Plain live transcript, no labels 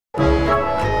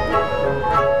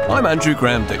I'm Andrew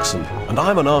Graham-Dixon, and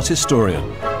I'm an art historian.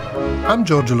 I'm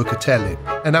Giorgio Locatelli,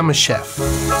 and I'm a chef.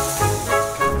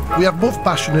 We are both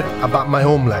passionate about my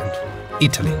homeland,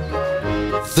 Italy.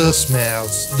 The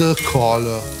smells, the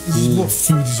color, this is what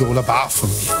food is all about for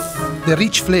me. The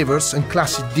rich flavors and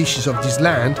classic dishes of this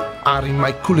land are in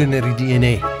my culinary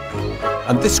DNA.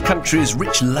 And this country's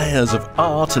rich layers of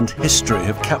art and history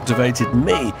have captivated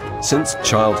me since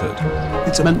childhood.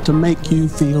 It's meant to make you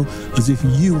feel as if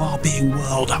you are being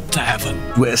whirled up to heaven.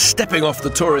 We're stepping off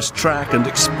the tourist track and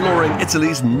exploring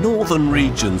Italy's northern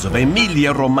regions of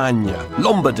Emilia-Romagna,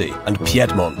 Lombardy and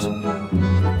Piedmont.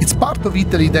 It's part of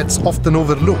Italy that's often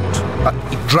overlooked, but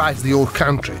it drives the whole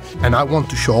country, and I want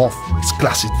to show off its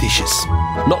classic dishes.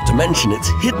 Not to mention its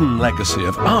hidden legacy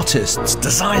of artists,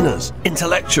 designers,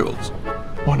 intellectuals.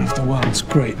 One of the world's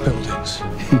great buildings.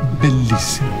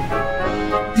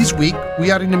 Bellissimo. This week, we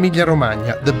are in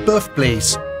Emilia-Romagna, the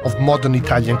birthplace of modern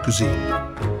Italian cuisine.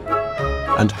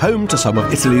 And home to some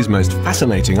of Italy's most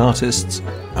fascinating artists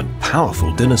and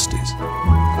powerful dynasties.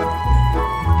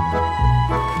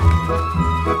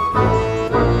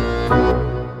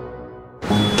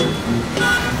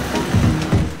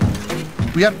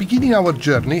 We are beginning our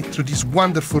journey through this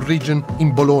wonderful region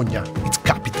in Bologna, its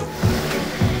capital.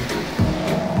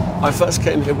 I first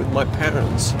came here with my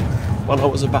parents when I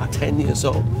was about 10 years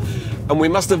old. And we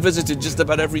must have visited just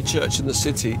about every church in the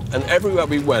city. And everywhere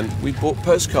we went, we bought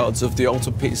postcards of the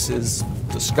altarpieces,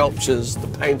 the sculptures, the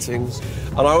paintings.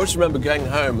 And I always remember going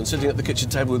home and sitting at the kitchen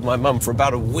table with my mum for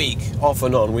about a week, off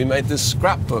and on. We made this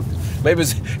scrapbook. Maybe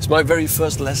it's my very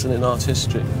first lesson in art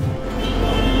history.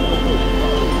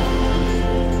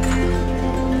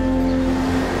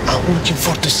 I'm looking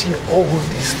forward to see all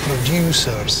these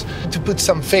producers, to put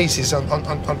some faces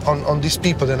on these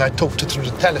people that I talked to through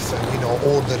the telephone, you know,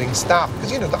 ordering stuff.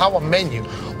 Because, you know, our menu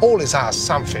always has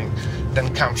something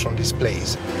that comes from this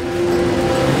place.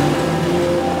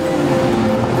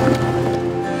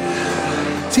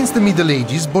 Since the Middle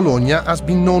Ages, Bologna has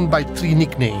been known by three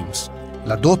nicknames: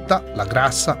 La Dotta, La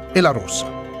Grassa e La Rossa.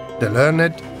 The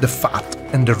learned, the fat,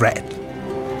 and the red.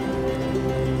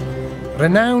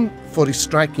 Renowned for its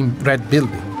striking red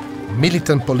building,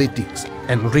 militant politics,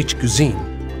 and rich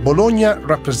cuisine, Bologna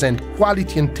represents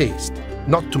quality and taste,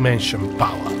 not to mention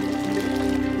power.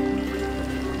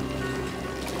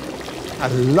 I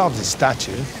love this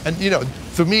statue. And, you know,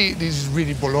 for me, this is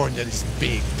really Bologna, this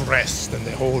big breast, and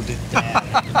they hold it there,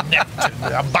 the Neptune,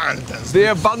 the abundance.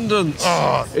 The abundance.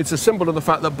 Oh. It's a symbol of the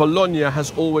fact that Bologna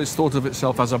has always thought of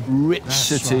itself as a rich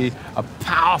city, right. A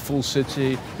powerful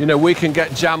city. You know, we can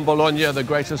get Gian Bologna, the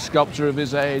greatest sculptor of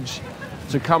his age,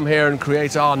 to come here and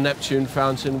create our Neptune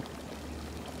fountain.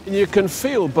 You can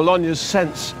feel Bologna's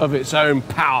sense of its own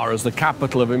power as the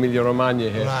capital of Emilia-Romagna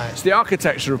here. Right. It's the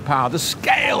architecture of power. The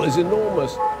scale is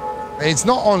enormous. It's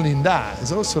not only in that,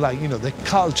 it's also like, you know, the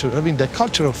culture. I mean, the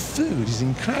culture of food is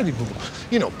incredible.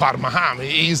 You know, Parma ham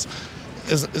is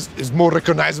more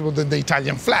recognizable than the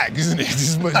Italian flag, isn't it?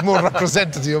 It's more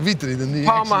representative of Italy than the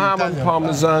Parma ham and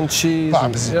Parmesan cheese.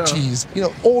 Parmesan cheese. You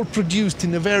know, all produced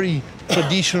in a very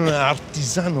traditional,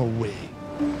 artisanal way.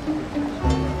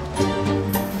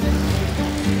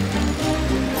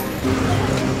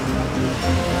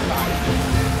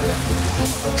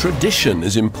 Tradition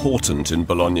is important in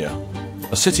Bologna,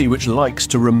 a city which likes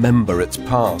to remember its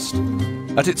past.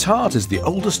 At its heart is the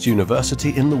oldest university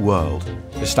in the world,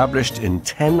 established in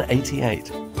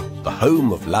 1088, the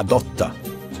home of La Dotta,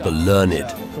 the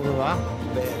learned.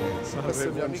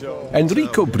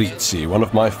 Enrico Brizzi, one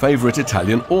of my favourite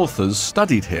Italian authors,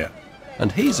 studied here,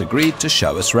 and he's agreed to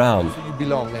show us round. You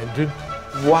belong, Andrew.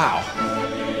 Wow!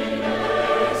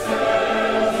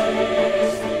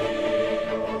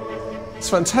 It's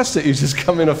fantastic you just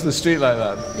come in off the street like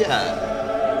that. Yeah.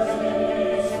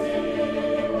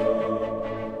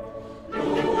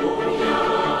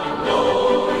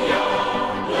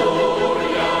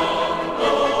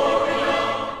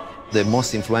 The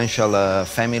most influential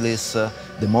families,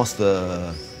 the most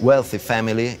wealthy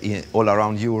family all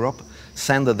around Europe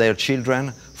send their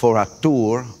children for a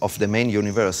tour of the main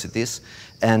universities,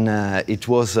 and it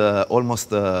was almost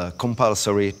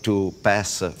compulsory to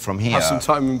pass from here. Have some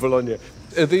time in Bologna.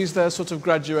 Are these their sort of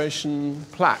graduation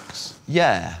plaques?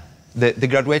 Yeah. The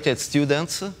graduated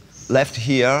students left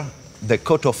here the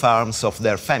coat of arms of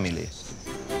their family.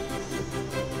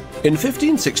 In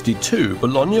 1562,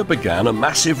 Bologna began a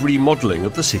massive remodelling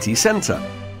of the city centre,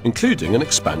 including an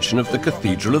expansion of the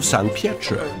Cathedral of San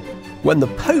Pietro. When the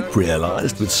Pope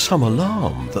realised with some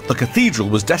alarm that the cathedral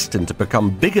was destined to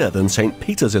become bigger than St.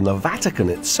 Peter's in the Vatican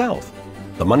itself,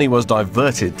 the money was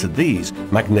diverted to these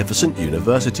magnificent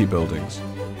university buildings.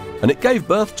 And it gave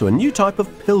birth to a new type of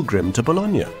pilgrim to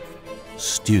Bologna,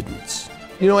 students.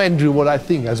 You know, Andrew, what I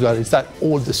think as well is that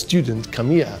all the students come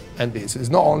here, and it's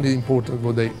not only important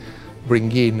what they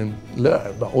bring in and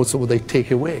learn, but also what they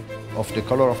take away. Of the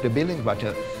color of the building, but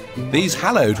These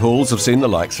hallowed halls have seen the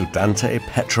likes of Dante,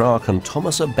 Petrarch and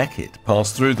Thomas à Becket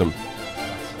pass through them.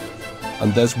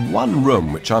 And there's one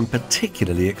room which I'm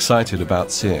particularly excited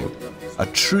about seeing, a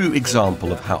true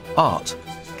example of how art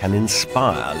can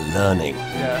inspire learning.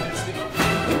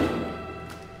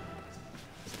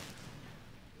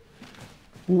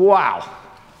 Wow.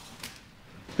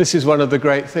 This is one of the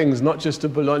great things, not just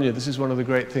of Bologna, this is one of the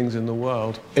great things in the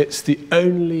world. It's the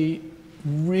only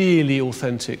really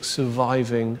authentic,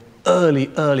 surviving,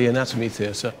 early anatomy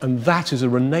theatre, and that is a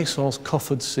Renaissance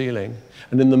coffered ceiling.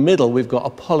 And in the middle, we've got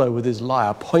Apollo with his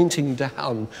lyre pointing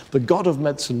down, the god of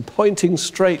medicine pointing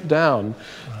straight down,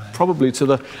 probably to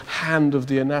the hand of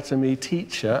the anatomy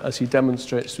teacher as he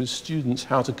demonstrates to his students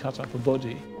how to cut up a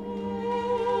body.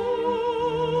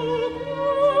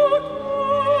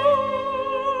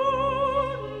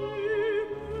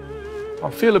 I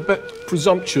feel a bit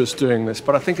presumptuous doing this,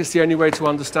 but I think it's the only way to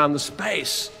understand the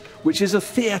space, which is a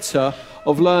theatre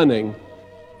of learning.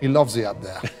 He loves it up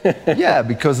there. yeah,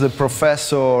 because the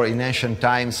professor in ancient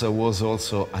times was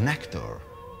also an actor.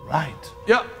 Right.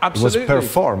 Yeah, absolutely. Was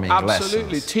performing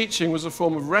absolutely. lessons. Teaching was a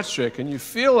form of rhetoric, and you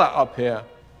feel that up here.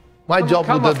 My job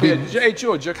would have been... Hey,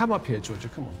 Giorgio, come up here, Giorgio,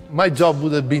 come on. My job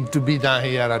would have been to be down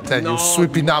here, I tell you,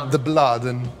 sweeping up the blood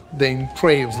and the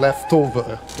entrails left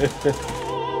over.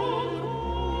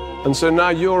 And so now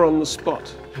you're on the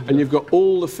spot, and you've got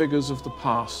all the figures of the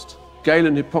past. Galen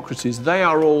and Hippocrates, they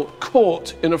are all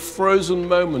caught in a frozen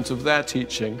moment of their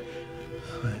teaching.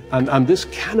 And this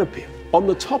canopy on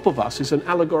the top of us is an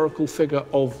allegorical figure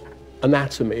of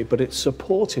anatomy, but it's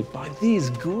supported by these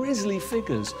grisly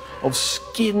figures of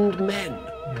skinned men.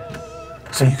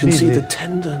 So you can see the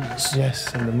tendons.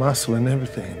 Yes, and the muscle and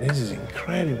everything. This is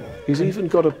incredible. He's even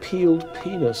got a peeled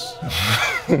penis.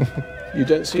 You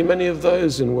don't see many of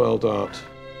those in world art.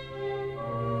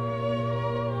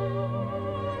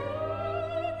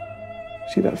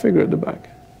 See that figure at the back?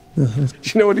 Do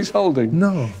you know what he's holding?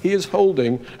 No. He is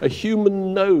holding a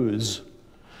human nose,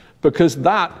 because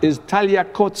that is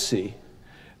Tagliacozzi,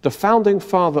 the founding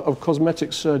father of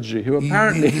cosmetic surgery, who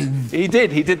apparently he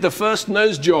did the first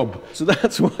nose job. So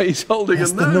that's why he's holding a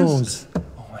nose. The nose.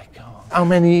 Oh my God. How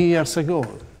many years ago?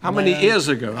 How many years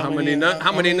ago? How many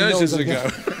noses ago?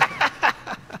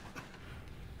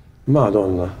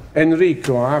 Madonna.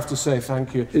 Enrico, I have to say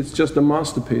thank you. It's just a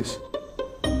masterpiece.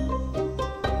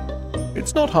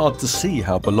 It's not hard to see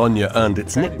how Bologna earned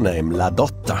its nickname La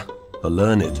Dotta, the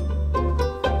learned.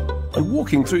 And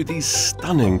walking through these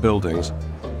stunning buildings,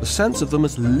 the sense of them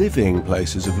as living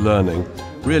places of learning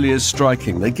really is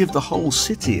striking. They give the whole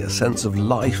city a sense of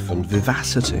life and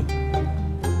vivacity.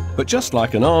 But just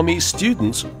like an army,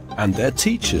 students and their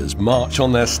teachers march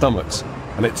on their stomachs,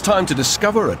 and it's time to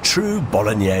discover a true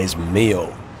Bolognese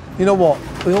meal. You know what,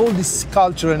 with all this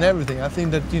culture and everything, I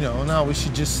think that, you know, now we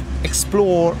should just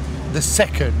explore the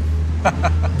second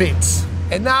bits.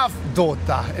 Enough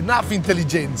Dotta, enough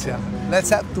intelligentsia. Let's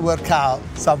have to work out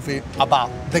something about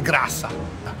the Grassa.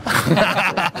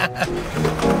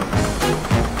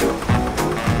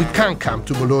 We can't come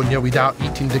to Bologna without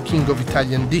eating the king of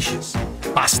Italian dishes,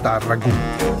 pasta al ragù,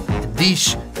 a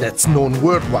dish that's known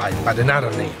worldwide by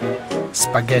another name,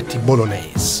 spaghetti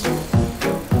bolognese.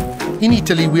 In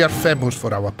Italy, we are famous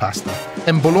for our pasta,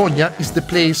 and Bologna is the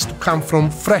place to come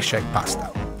from fresh egg pasta,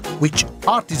 which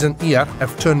artisans here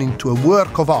have turned into a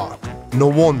work of art. No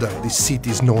wonder this city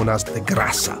is known as the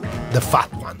Grassa, the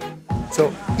fat one. So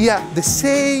here, the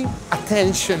same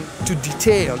attention to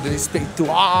detail that is paid to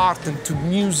art and to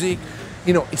music,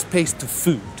 you know, is paid to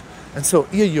food. And so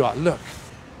here you are, look,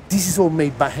 this is all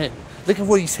made by hand. Look at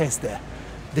what he says there.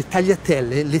 The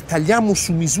tagliatelle, le tagliamo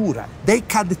su misura. They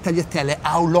cut the tagliatelle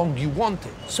how long you want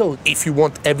it. So if you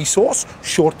want heavy sauce,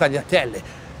 short tagliatelle.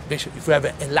 If you have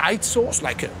a light sauce,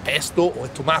 like a pesto or a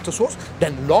tomato sauce,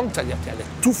 then long tagliatelle.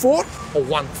 2-4 or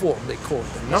 1-4, they call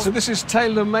them, no? So this is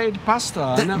tailor-made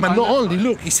pasta. Ma not only,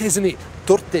 look, he says in it,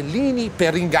 tortellini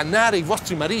per ingannare I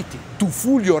vostri mariti, to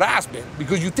fool your husband,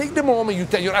 because you take the moment you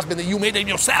tell your husband that you made them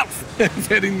yourself.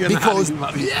 Because,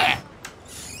 yeah.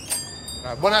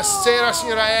 Buonasera,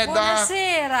 signora Edda.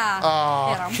 Buonasera.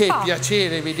 Oh, che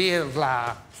piacere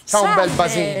vederla. Ciao, un bel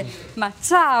basino. Ma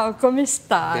ciao, come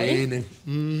stai? Bene.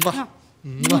 Mwah.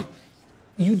 Mwah.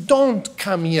 You don't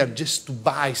come here just to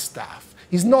buy stuff.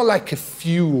 It's not like a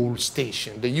fuel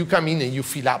station that you come in and you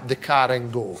fill up the car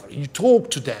and go. You talk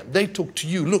to them, they talk to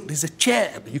you. Look, there's a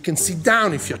chair, you can sit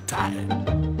down if you're tired.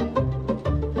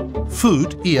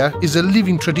 Food here is a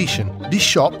living tradition. This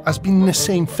shop has been in the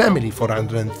same family for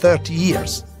 130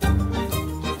 years.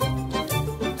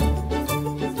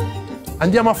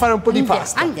 Andiamo a fare un po' di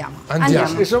pasta.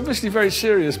 Andiamo. It's obviously very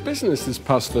serious business, this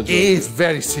pasta. It's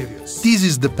very serious. This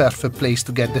is the perfect place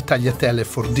to get the tagliatelle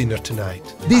for dinner tonight.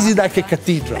 This is like a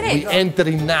cathedral. Prego. We're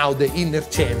entering now the inner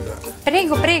chamber.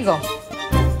 Prego, prego.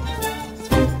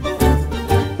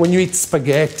 When you eat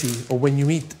spaghetti or when you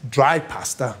eat dry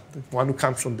pasta, the one who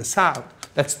comes from the south,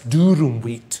 that's durum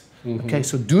wheat. Okay,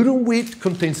 so durum wheat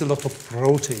contains a lot of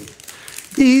protein.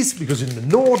 This, because in the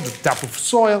north, the type of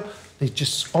soil, they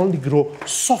just only grow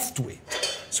soft wheat.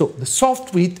 So the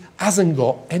soft wheat hasn't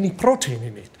got any protein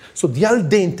in it. So the al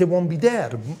dente won't be there.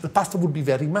 The pasta would be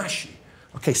very mushy.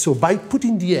 Okay, so by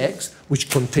putting the eggs, which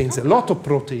contains a lot of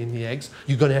protein in the eggs,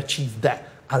 you're going to achieve that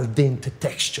al dente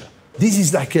texture. This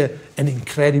is like an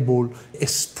incredible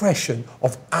expression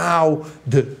of how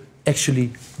the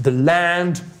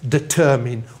land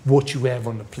determines what you have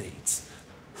on the plates.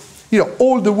 You know,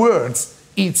 all the words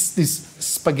eats this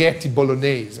spaghetti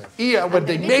bolognese. Here, when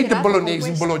they made the bolognese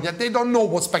in Bologna, they don't know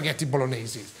what spaghetti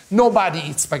bolognese is. Nobody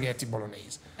eats spaghetti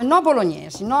bolognese. No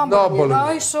bolognesi, no bolognesi.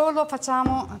 Noi solo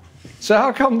facciamo... So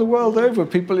how come the world over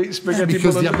people eat spaghetti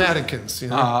Because bolognese? the Americans, you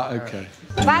know. Ah, okay.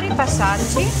 Vari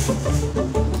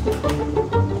passaggi.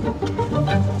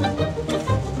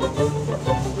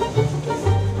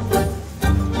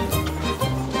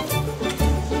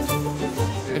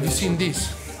 Have you seen this?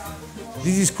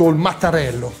 This is called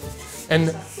mattarello.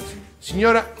 And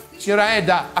signora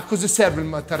Eda, a cosa serve il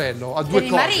mattarello? A due Per il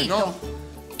cose, marito. no?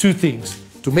 Two things.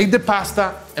 To make the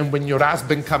pasta, and when your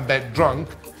husband comes back drunk,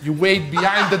 you wait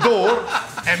behind the door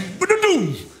and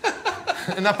boom!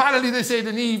 And apparently they say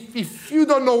that if you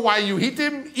don't know why you hit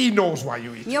him, he knows why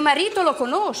you hit him. Mio marito lo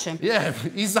conosce. Yeah,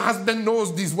 his husband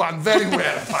knows this one very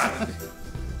well, apparently.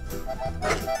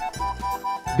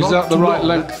 Is that the right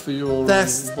length for your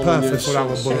That's perfect for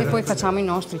our E bolognese. poi facciamo i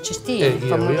nostri cestini, E i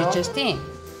famosi io- cestini.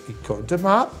 You cut them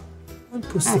up and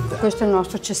put them Ecco, there. questo è il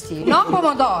nostro cestino. No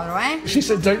pomodoro, eh? She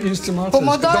said don't use tomatoes.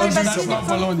 Pomodoro e Don't use basilico.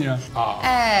 Bologna.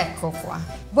 Ecco qua.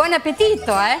 Buon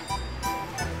appetito, eh?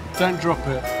 Don't drop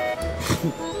it.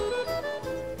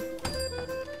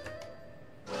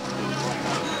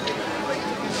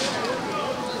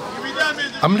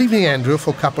 I'm leaving Andrew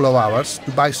for a couple of hours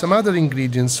to buy some other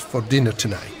ingredients for dinner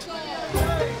tonight.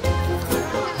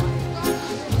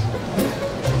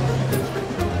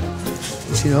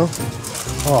 You know?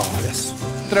 Oh, yes.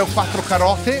 3 o 4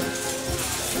 carote.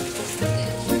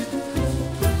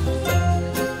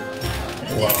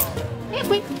 E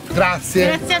qui.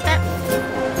 Grazie. Grazie a te.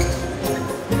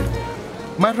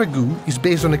 My ragu is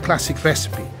based on a classic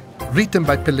recipe written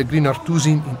by Pellegrino Artusi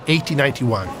in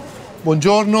 1891.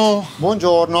 Buongiorno.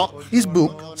 Buongiorno. His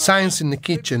book, Science in the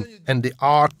Kitchen and the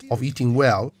Art of Eating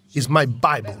Well, is my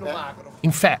Bible.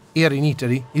 In fact, here in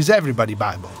Italy, is everybody's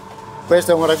Bible.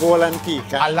 Questo è un ragù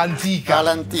all'antica. All'antica.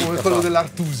 All'antica, Come quello fa.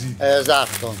 dell'Artusi.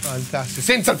 Esatto. Fantastico.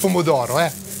 Senza il pomodoro, eh?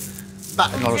 Ma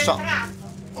non lo so.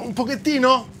 Un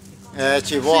pochettino?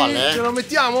 Ci vuole, Sì, ce lo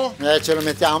mettiamo? Ce lo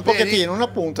mettiamo un Vedi? pochettino, una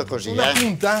punta così, Una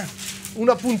punta?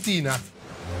 Una puntina.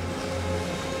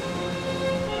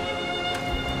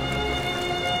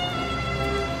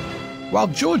 While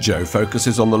Giorgio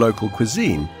focuses on the local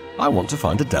cuisine, I want to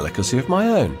find a delicacy of my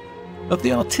own, of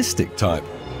the artistic type.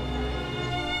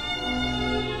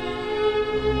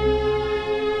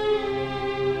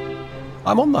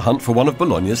 I'm on the hunt for one of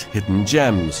Bologna's hidden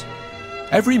gems.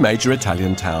 Every major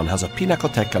Italian town has a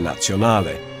Pinacoteca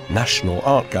Nazionale, national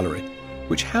art gallery,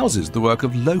 which houses the work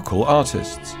of local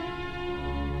artists.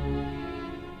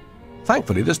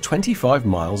 Thankfully, there's 25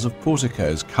 miles of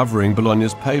porticos covering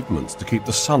Bologna's pavements to keep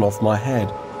the sun off my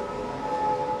head.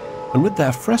 And with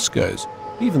their frescoes,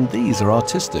 even these are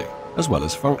artistic as well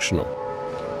as functional.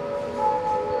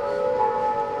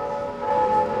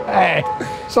 Hey,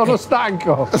 sono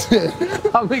stanco.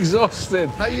 I'm exhausted.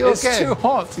 Are you It's okay? too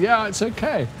hot. Yeah, it's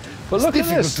okay. But It's look at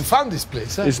difficult this. to find this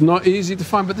place, eh? It's not easy to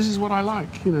find, but this is what I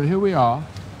like. You know, here we are.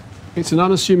 It's an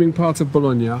unassuming part of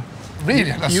Bologna.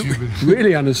 Really unassuming.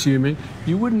 Really unassuming.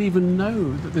 You wouldn't even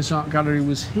know that this art gallery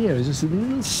was here. It's just a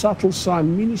little subtle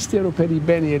sign, Ministero per i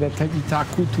Beni e le Attività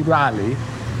Culturali.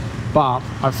 But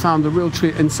I found a real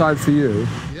treat inside for you.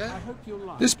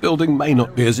 This building may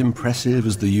not be as impressive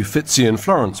as the Uffizi in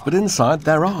Florence, but inside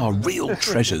there are real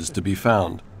treasures to be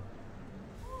found.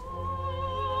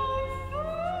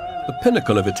 The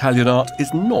pinnacle of Italian art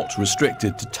is not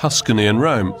restricted to Tuscany and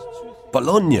Rome.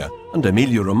 Bologna and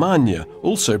Emilia-Romagna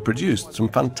also produced some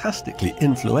fantastically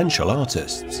influential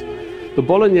artists. The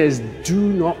Bolognese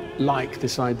do not like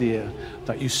this idea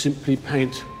that you simply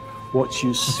paint what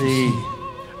you see.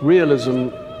 Realism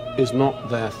is not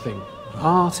their thing.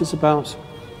 Art is about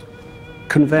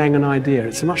conveying an idea.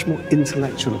 It's a much more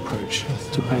intellectual approach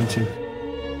to painting.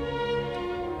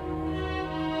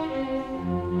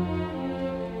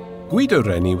 Guido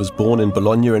Reni was born in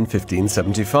Bologna in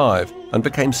 1575 and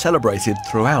became celebrated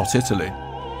throughout Italy.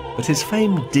 But his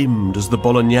fame dimmed as the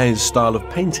Bolognese style of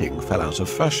painting fell out of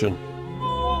fashion.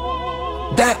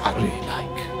 That I really like.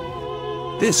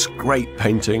 This great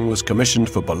painting was commissioned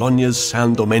for Bologna's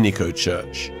San Domenico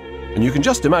church, and you can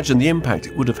just imagine the impact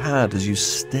it would have had as you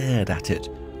stared at it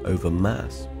over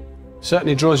Mass.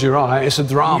 Certainly draws your eye. It's a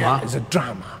drama. Yeah, it's a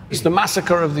drama. It's the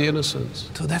massacre of the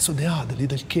innocents. So that's what they are, the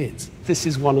little kids. This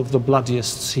is one of the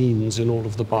bloodiest scenes in all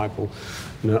of the Bible.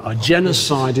 You know, a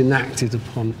genocide enacted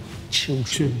upon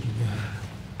children.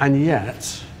 And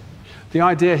yet, the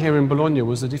idea here in Bologna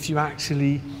was that if you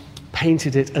actually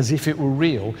painted it as if it were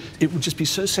real, it would just be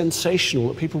so sensational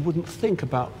that people wouldn't think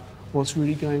about what's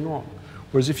really going on.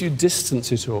 Whereas if you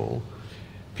distance it all,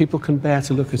 people can bear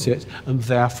to look at it, and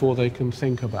therefore they can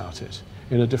think about it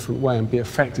in a different way and be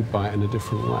affected by it in a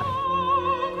different way.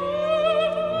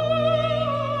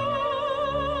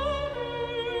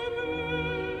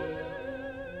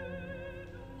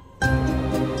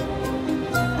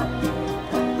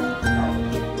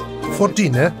 For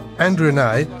dinner, Andrew and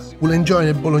I will enjoy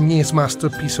a Bolognese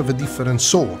masterpiece of a different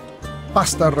sort,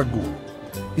 pasta al ragù.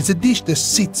 It's a dish that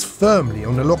sits firmly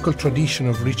on a local tradition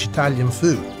of rich Italian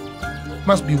food.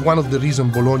 Must be one of the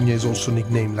reasons Bologna is also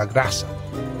nicknamed La Grassa,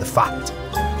 the fat.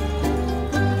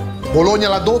 Bologna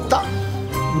la Dotta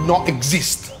would not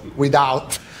exist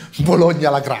without Bologna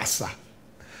la Grassa.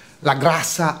 La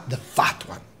Grassa, the fat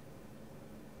one.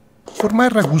 For my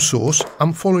ragù sauce,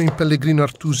 I'm following Pellegrino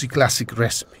Artusi's classic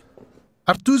recipe.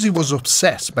 Artusi was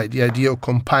obsessed by the idea of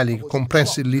compiling a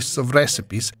comprehensive list of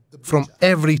recipes from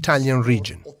every Italian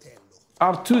region.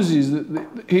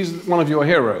 Artusi, he's one of your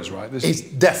heroes, right? He's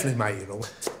definitely my hero.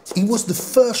 He was the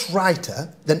first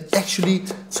writer that actually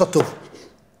sort of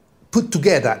put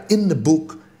together in the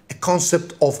book a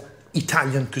concept of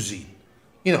Italian cuisine.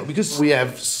 You know, because we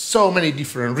have so many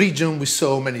different regions with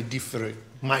so many different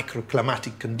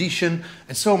microclimatic conditions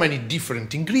and so many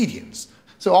different ingredients.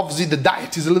 So obviously the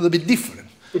diet is a little bit different.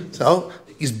 So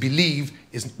his belief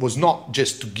was not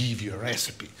just to give you a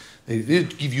recipe. They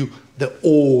did give you the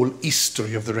whole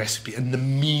history of the recipe and the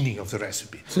meaning of the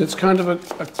recipe. So it's kind of a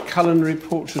culinary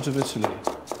portrait of Italy.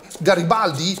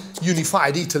 Garibaldi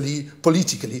unified Italy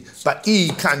politically, but he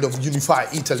kind of unified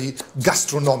Italy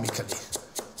gastronomically.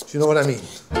 Do you know what I mean?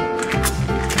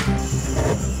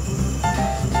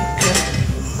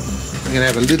 We're gonna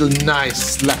have a little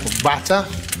nice slap of butter.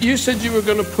 You said you were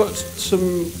going to put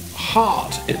some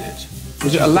heart in it.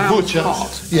 Was it a lamb's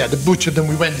heart? Yeah, the butcher, then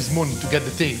we went this morning to get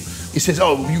the thing. He says,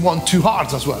 oh, you want 2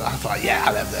 hearts as well? I thought, yeah,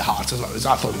 I'll have the hearts as well.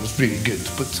 I thought it was really good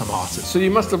to put some hearts in. So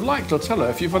you must have liked Otello,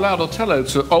 if you've allowed Otello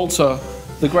to alter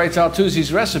the great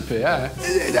Artusi's recipe, eh?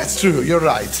 That's true, you're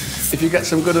right. If you get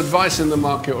some good advice in the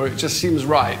market or it just seems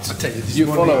right, I'll tell you, you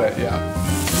follow it, yeah.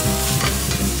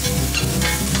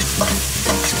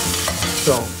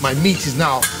 So my meat is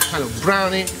now kind of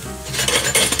browning.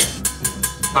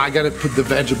 I gotta put the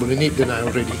vegetable in it that I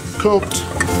already cooked.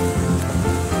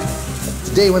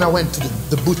 Today when I went to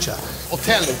the butcher,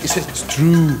 Otello, he said it's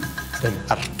true that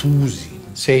Artusi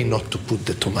say not to put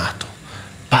the tomato,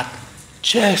 but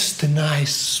just a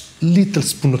nice little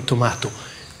spoon of tomato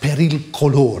per il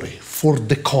colore, for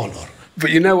the color.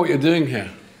 But you know what you're doing here.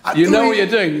 You know what you're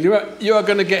doing. You are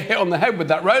going to get hit on the head with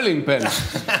that rolling pin.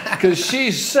 Because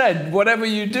she said, whatever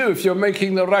you do, if you're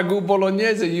making the ragu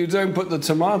bolognese, you don't put the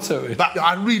tomato in. But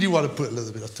I really want to put a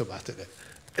little bit of tomato in it.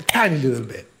 A tiny little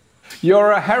bit. You're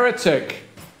a heretic.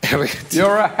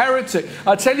 You're a heretic.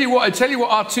 I tell you what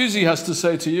Artusi has to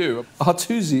say to you.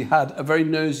 Artusi had a very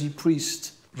nosy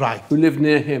priest who lived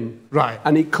near him. Right.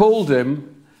 And he called him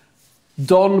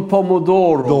Don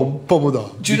Pomodoro. Don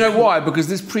Pomodoro. Do you know why? Because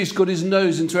this priest got his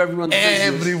nose into everyone's business.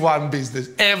 Everyone's business,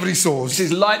 every sauce.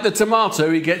 This is like the tomato,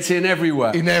 he gets in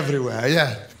everywhere. In everywhere,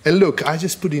 yeah. And look, I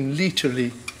just put in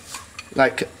literally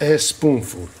like a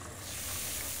spoonful.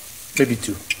 Maybe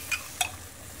 2.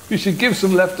 You should give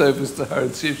some leftovers to her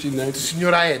and see if she notices.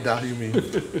 Signora Edda, you mean?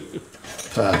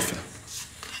 Perfect.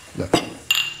 Look.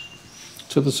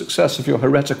 To the success of your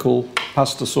heretical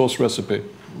pasta sauce recipe.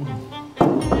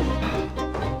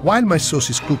 While my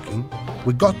sauce is cooking,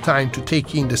 we got time to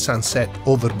take in the sunset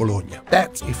over Bologna.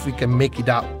 That's if we can make it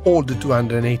up all the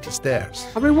 280 stairs.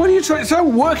 I mean, what are you trying? It's like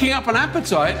working up an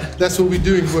appetite. That's what we're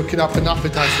doing, working up an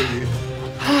appetite for you.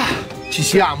 Ci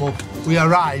siamo. We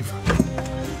arrive.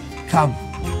 Come.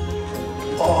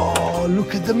 Oh,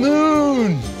 look at the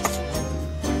moon.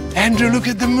 Andrew, look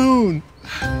at the moon.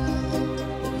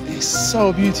 It's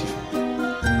so beautiful.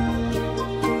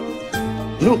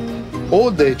 Look, all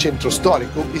the centro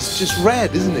storico is just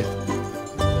red, isn't it?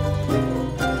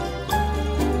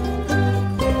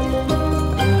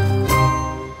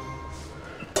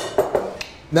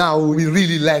 Now we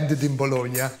really landed in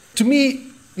Bologna. To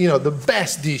me, you know, the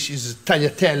best dish is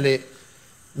tagliatelle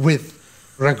with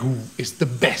ragu. It's the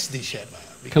best dish ever.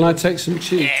 Can I take some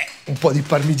cheese? Un po' di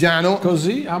parmigiano.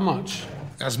 Così? How much?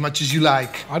 As much as you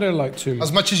like. I don't like too much.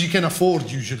 As much as you can afford,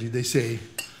 usually, they say.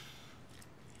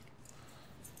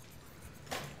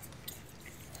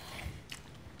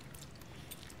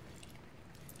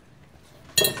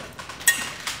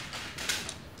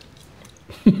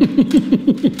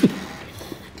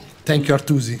 Thank you,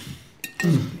 Artusi.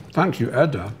 Thank you,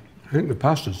 Edda. I think the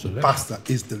pasta's delicious. Pasta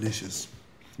is delicious.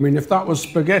 I mean, if that was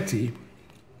spaghetti,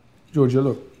 Giorgio,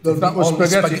 look, if that was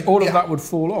spaghetti, all of that would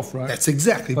fall off, right? That's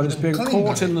exactly. But it's being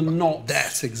caught in the knot.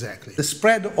 That's exactly. The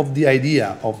spread of the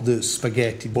idea of the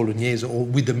spaghetti bolognese or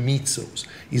with the meat sauce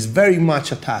is very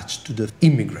much attached to the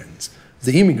immigrants.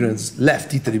 The immigrants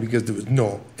left Italy because there was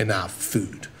not enough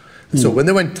food. So when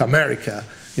they went to America,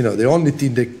 you know, the only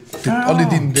thing they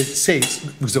say is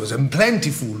because there was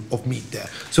plentiful of meat there.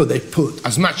 So they put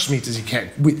as much meat as you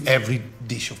can with every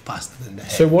dish of pasta that they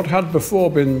had. So what had before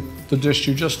been the dish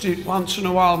you just eat once in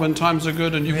a while when times are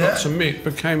good and you've got some meat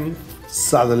became...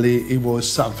 Suddenly it was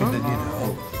something that, you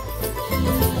know...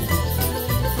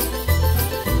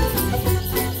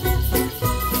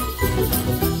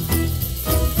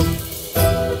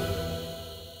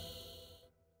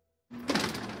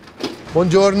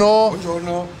 Buongiorno.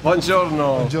 Buongiorno.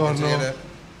 Buongiorno.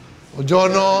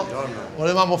 Buongiorno.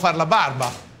 Volevamo fare la barba.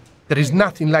 There is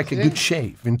nothing like a good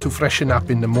shave and to freshen up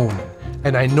in the morning.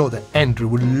 And I know that Andrew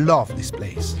will love this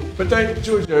place. But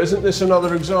Giorgio, isn't this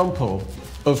another example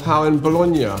of how in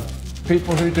Bologna,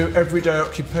 people who do everyday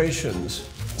occupations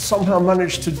somehow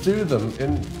manage to do them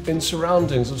in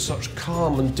surroundings of such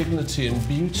calm and dignity and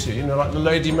beauty? You know, like the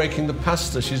lady making the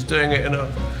pasta, she's doing it in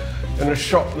a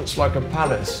shop that's like a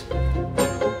palace.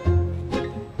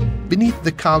 Beneath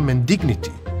the calm and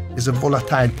dignity is a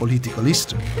volatile political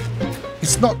history.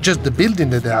 It's not just the building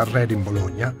that are red in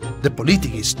Bologna, the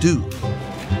politic is too.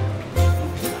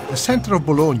 The center of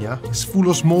Bologna is full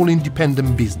of small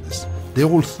independent business. They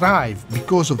all thrive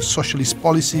because of socialist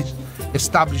policies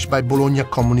established by Bologna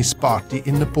Communist Party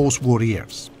in the post-war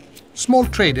years. Small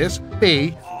traders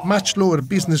pay much lower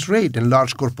business rate than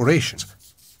large corporations.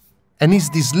 And is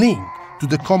this link to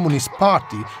the Communist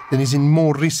Party that is in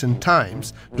more recent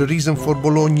times the reason for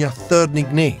Bologna's third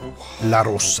nickname, La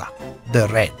Rossa, the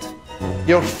Red.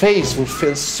 Your face will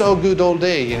feel so good all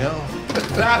day, you know.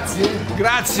 Grazie.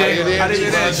 Grazie.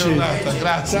 Arrivederci. Buona giornata.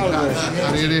 Grazie.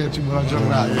 Arrivederci. Buona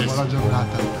giornata. Buona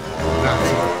giornata.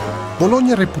 Grazie.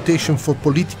 Bologna's reputation for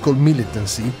political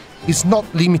militancy is not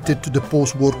limited to the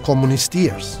post-war communist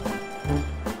years.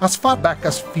 As far back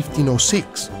as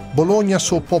 1506, Bologna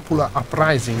saw popular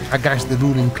uprising against the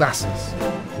ruling classes,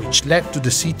 which led to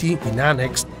the city being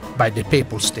annexed by the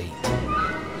Papal State.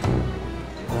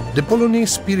 The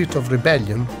Bolognese spirit of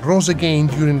rebellion rose again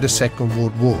during the Second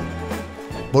World War.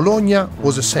 Bologna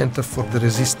was a center for the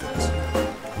resistance.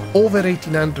 Over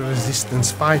 1,800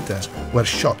 resistance fighters were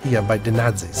shot here by the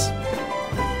Nazis.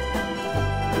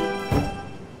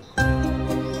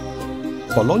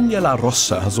 Bologna La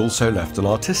Rossa has also left an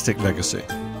artistic legacy.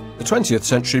 The 20th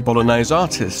century Bolognese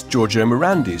artist Giorgio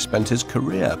Morandi spent his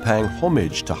career paying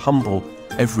homage to humble,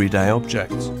 everyday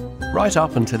objects, right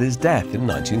up until his death in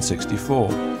 1964.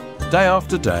 Day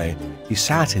after day, he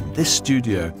sat in this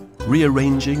studio,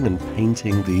 rearranging and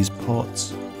painting these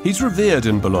pots. He's revered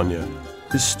in Bologna.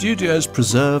 His studio is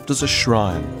preserved as a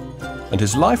shrine, and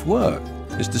his life work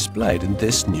is displayed in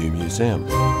this new museum.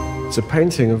 It's a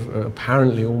painting of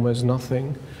apparently almost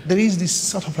nothing. There is this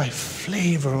sort of like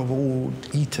flavor of old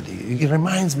Italy. It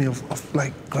reminds me of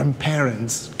like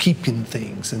grandparents keeping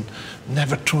things and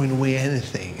never throwing away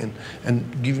anything and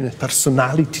giving a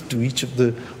personality to each of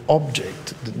the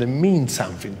object that means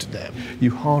something to them.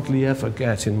 You hardly ever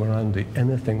get in Morandi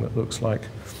anything that looks like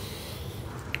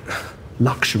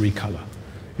luxury colour.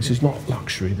 This is not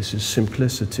luxury, this is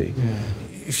simplicity. Yeah.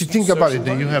 If you think about it,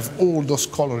 then you have all those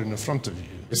colours in the front of you.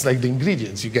 It's like the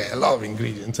ingredients. You get a lot of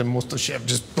ingredients, and most of the chefs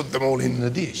just put them all in the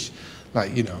dish.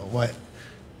 Like, you know, it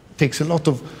takes a lot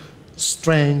of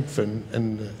strength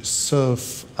and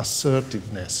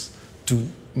self-assertiveness to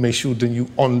make sure that you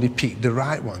only pick the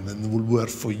right one that will work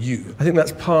for you. I think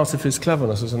that's part of his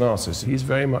cleverness as an artist. He's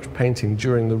very much painting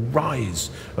during the rise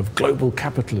of global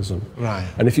capitalism. Right.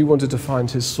 And if you wanted to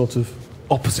find his sort of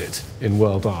opposite in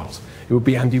world art, it would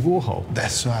be Andy Warhol.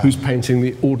 That's right. Who's painting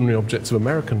the ordinary objects of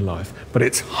American life. But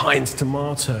it's Heinz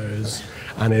tomatoes,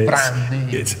 and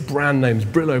it's brand names,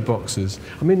 Brillo boxes.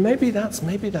 I mean, maybe that's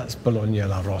Bologna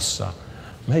la Rossa.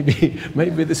 Maybe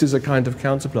this is a kind of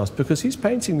counterblast, because he's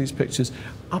painting these pictures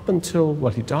up until,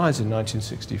 well, he dies in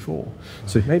 1964.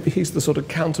 So maybe he's the sort of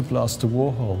counterblast to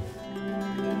Warhol.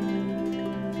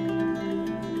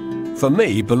 For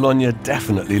me, Bologna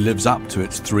definitely lives up to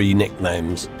its three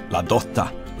nicknames, La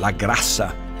Dotta, La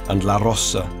Grassa and La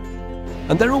Rossa.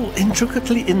 And they're all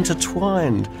intricately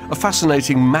intertwined, a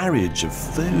fascinating marriage of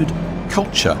food,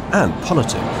 culture and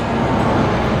politics.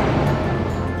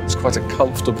 It's quite a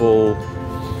comfortable,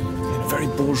 very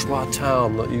bourgeois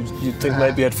town that you'd think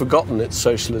maybe had forgotten its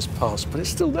socialist past, but it's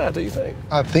still there, do you think?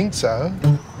 I think so.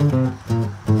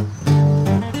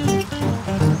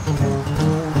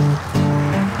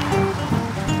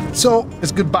 So,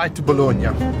 it's goodbye to Bologna.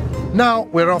 Now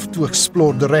we're off to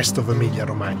explore the rest of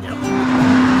Emilia-Romagna.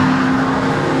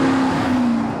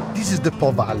 This is the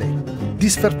Po Valley.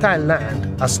 This fertile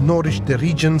land has nourished the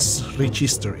region's rich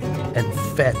history and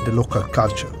fed the local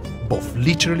culture, both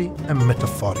literally and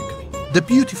metaphorically. The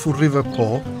beautiful River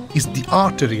Po is the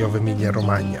artery of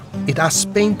Emilia-Romagna. It has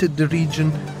painted the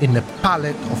region in a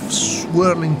palette of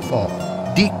swirling fog,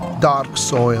 deep, dark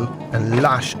soil and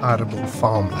lush arable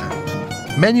farmland.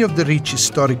 Many of the rich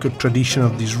historical traditions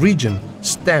of this region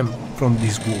stem from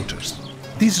these waters.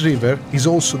 This river is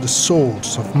also the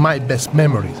source of my best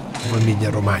memories of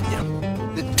Emilia-Romagna.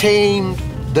 They tamed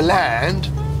the land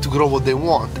to grow what they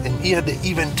want, and here they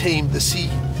even tamed the sea.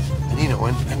 And you know,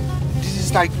 and this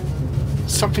is like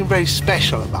something very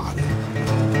special about it.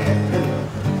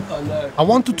 I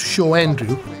wanted to show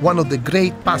Andrew one of the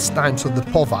great pastimes of the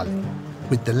Po Valley,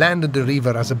 with the land and the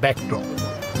river as a backdrop.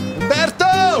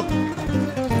 Umberto!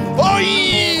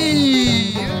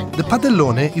 Oi! The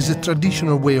padellone is a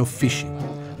traditional way of fishing,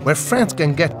 where friends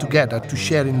can get together to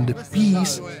share in the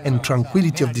peace and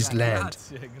tranquility of this land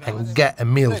and get a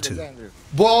meal too.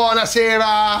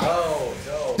 Buonasera!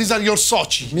 These are your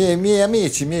soci. Miei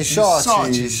amici, miei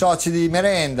soci, soci di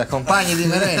merenda, compagni di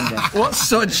merenda. What's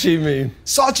soci mean?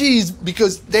 Soci is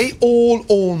because they all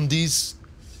own this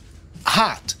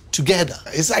hut together.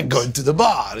 It's like going to the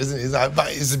bar, isn't it?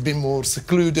 But it's a bit more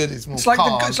secluded, it's more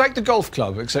calm. It's like the golf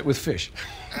club, except with fish.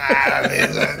 Non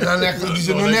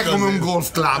è come un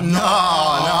golf club. No.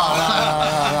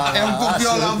 È un po' più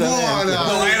alla buona.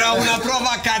 No, era una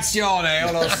provocazione,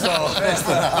 io lo so.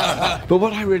 But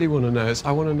what I really want to know is,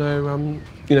 I want to know,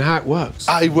 how it works.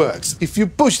 How it works. If you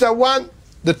push that one,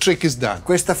 the trick is done.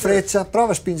 Questa freccia,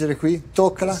 prova a spingere qui,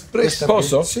 toccala.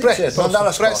 Posso? Sì, non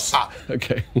dalla scossa.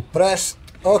 Okay. Press,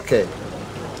 ok.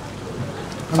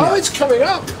 Oh, it's coming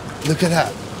up. Look at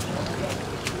that.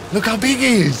 Look how big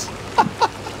it is.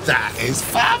 That is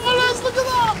fabulous. Look at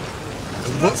that.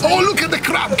 Oh, look at the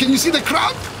crab. Can you see the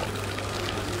crab?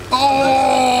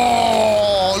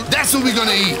 Oh, that's what we're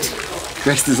gonna eat.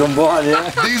 Questi sono buoni,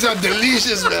 eh? These are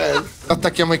delicious, man.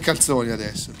 Attacchiamo i calzoni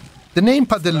adesso. The name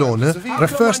padellone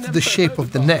refers to the shape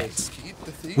of the net,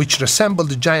 which resemble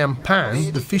the giant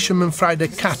pan the fishermen fry their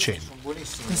catch in.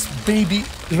 This baby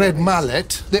red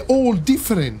mullet, they're all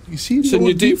different. You see? So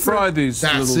you deep fry these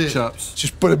little chaps?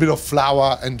 Just put a bit of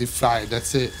flour and deep fry it,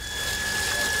 that's it.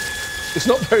 It's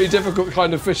not very difficult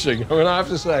kind of fishing, I mean, I have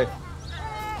to say.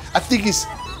 I think it's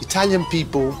Italian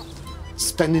people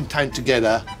spending time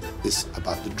together is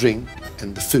about the drink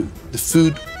and the food. The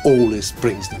food always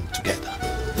brings them together.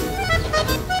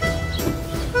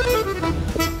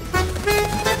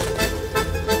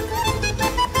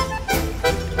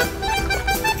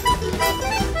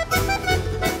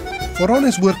 For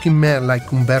honest working men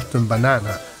like Umberto and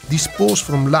Banana, this pause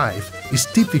from life is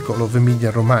typical of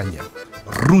Emilia-Romagna,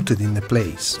 rooted in the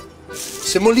place.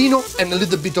 Semolino and a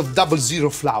little bit of 00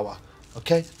 flour,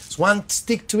 okay? So one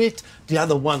stick to it, the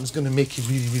other one's gonna make it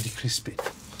really, really crispy.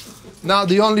 Now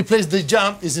the only place they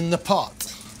jump is in the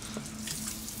pot.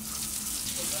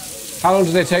 How long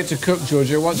do they take to cook,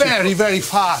 Giorgio? Very, very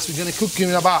fast. We're gonna cook them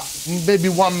in about maybe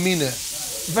 1 minute.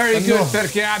 Very good,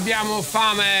 perché abbiamo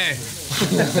fame.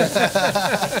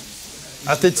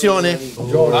 Attenzione.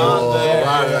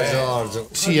 Giorgio.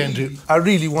 See, Andrew, I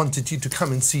really wanted you to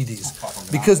come and see this,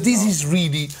 because this is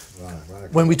really,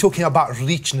 when we're talking about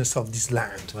richness of this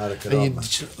land,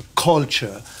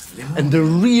 culture, and the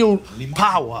real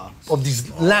power of this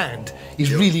land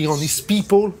is really on its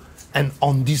people and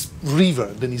on this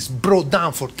river that is brought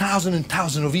down for thousands and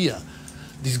thousands of years.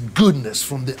 This goodness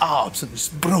from the Alps, and it's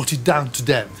brought it down to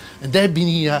them. And they've been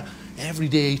here every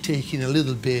day taking a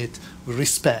little bit with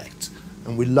respect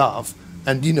and with love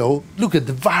And you know, look at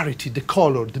the variety, the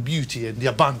color, the beauty and the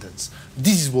abundance.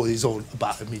 This is what it's all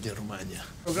about Emilia-Romagna.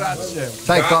 Grazie.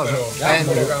 Sai cosa?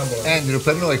 Andrew,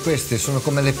 per noi queste sono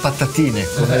come le patatine,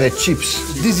 come le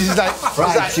chips. This is like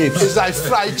Fried chips. It's like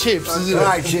fried chips, isn't it?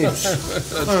 Fried chips.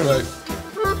 That's right.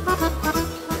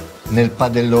 Nel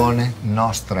padellone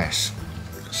no stress.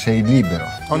 Sei libero.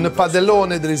 On the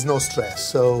padellone there is no stress,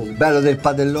 so... Il bello del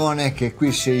padellone è che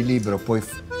qui sei libero, puoi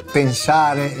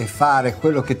pensare e fare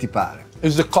quello che ti pare.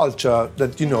 It's the culture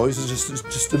that, you know, is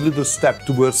just a little step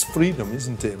towards freedom,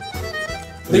 isn't it?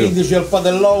 Brindisi al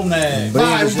padellone!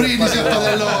 Vai, un brindisi al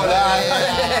padellone!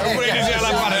 Un brindisi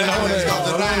alla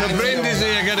padellone! The brindisi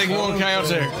are getting more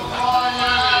chaotic.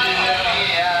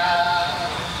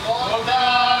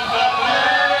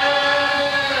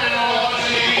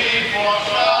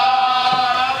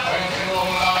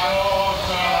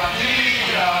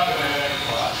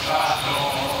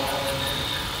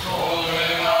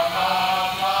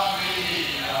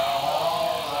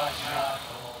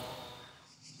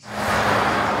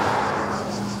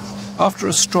 After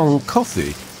a strong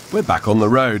coffee, we're back on the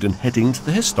road and heading to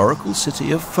the historical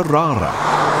city of Ferrara.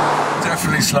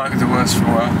 Definitely slightly the worst for a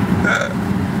while.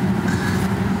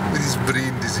 With this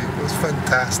brindisi, it was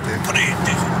fantastic.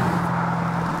 Brindisi!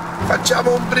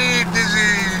 Facciamo un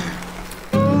brindisi!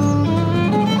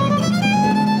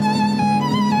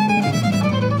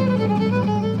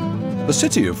 The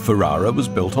city of Ferrara was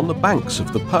built on the banks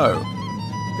of the Po.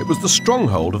 It was the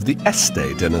stronghold of the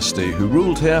Este dynasty, who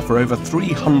ruled here for over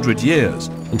 300 years,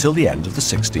 until the end of the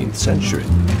 16th century.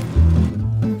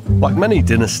 Like many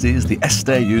dynasties, the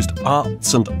Este used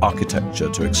arts and architecture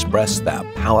to express their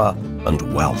power and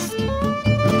wealth.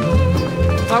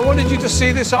 I wanted you to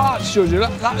see this arch, Giorgio.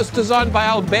 That was designed by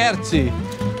Alberti,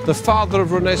 the father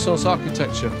of Renaissance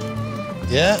architecture.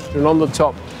 Yeah. And on the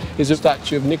top is a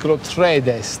statue of Niccolo III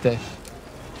d'Este.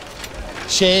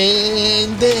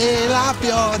 Scende la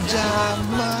pioggia,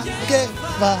 ma che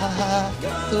fa?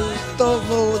 Tutto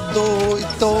vuoto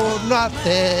intorno a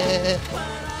te.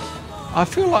 I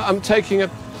feel like I'm taking a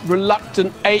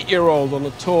reluctant 8-year-old on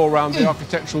a tour around the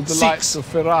architectural delights of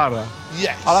Ferrara.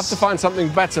 Yes. I'll have to find something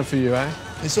better for you, eh?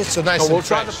 It's also nice we'll and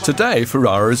try fresh. Today,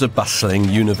 Ferrara is a bustling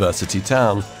university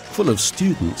town, full of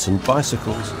students and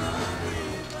bicycles.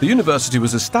 The university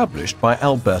was established by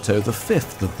Alberto V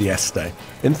of the Este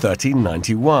in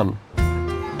 1391.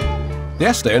 The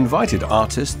Este invited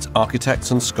artists,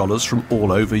 architects and scholars from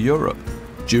all over Europe.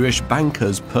 Jewish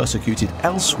bankers persecuted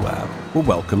elsewhere were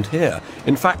welcomed here.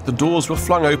 In fact, the doors were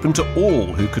flung open to all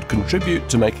who could contribute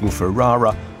to making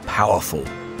Ferrara powerful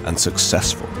and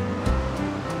successful.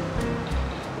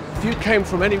 If you came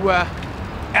from anywhere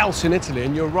else in Italy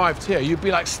and you arrived here, you'd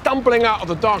be like stumbling out of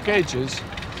the Dark Ages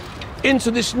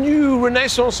into this new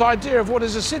Renaissance idea of what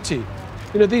is a city.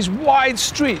 You know, these wide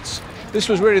streets. This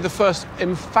was really the first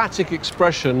emphatic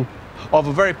expression of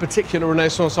a very particular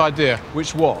Renaissance idea,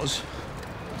 which was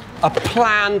a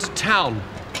planned town.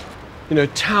 You know,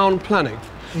 town planning.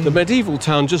 The medieval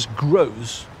town just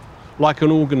grows like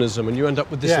an organism, and you end up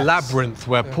with this labyrinth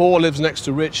where poor lives next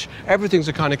to rich. Everything's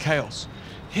a kind of chaos.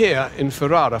 Here in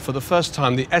Ferrara, for the first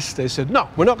time, the Este said, no,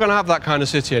 we're not going to have that kind of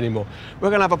city anymore. We're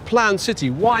going to have a planned city,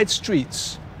 wide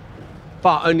streets,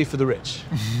 but only for the rich.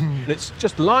 And it's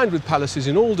just lined with palaces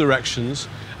in all directions,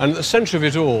 and at the centre of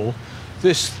it all,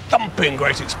 this thumping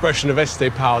great expression of Este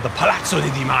power, the Palazzo di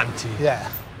Diamanti. Yeah.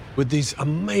 With these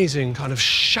amazing kind of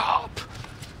sharp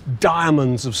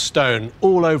diamonds of stone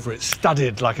all over it,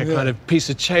 studded like a kind of piece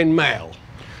of chain mail.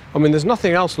 I mean, there's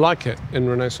nothing else like it in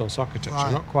Renaissance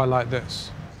architecture, not quite like this.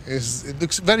 It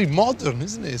looks very modern,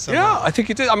 isn't it? Somehow? Yeah, I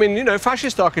think it is. I mean, you know,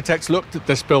 fascist architects looked at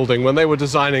this building when they were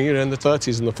designing, you know, in the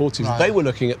 30s and the 40s. Right. They were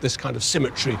looking at this kind of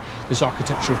symmetry, this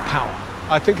architecture of power.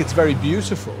 I think it's very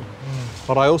beautiful,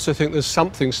 but I also think there's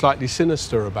something slightly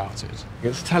sinister about it.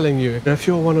 It's telling you, if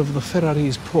you're one of the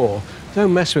Ferrarese poor,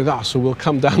 don't mess with us or we'll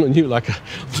come down on you like a...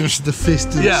 Just the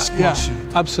fist to squash you.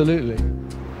 Absolutely.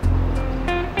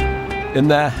 In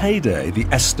their heyday, the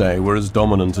Este were as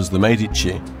dominant as the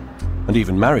Medici, and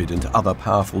even married into other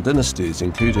powerful dynasties,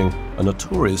 including a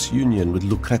notorious union with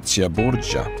Lucrezia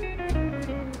Borgia.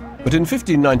 But in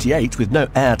 1598, with no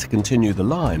heir to continue the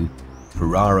line,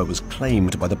 Ferrara was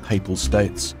claimed by the Papal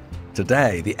States.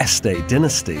 Today, the Este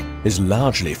dynasty is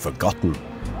largely forgotten.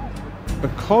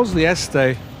 Because the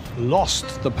Este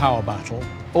lost the power battle,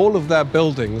 all of their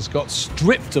buildings got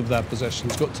stripped of their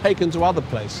possessions, got taken to other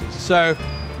places. So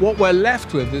what we're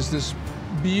left with is this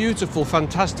beautiful,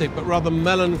 fantastic, but rather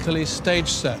melancholy stage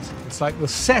set. It's like the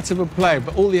set of a play,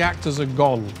 but all the actors are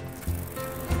gone.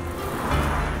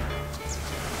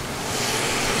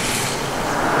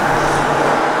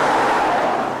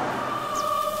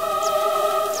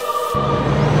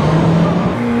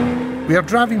 We are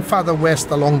driving farther west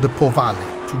along the Po Valley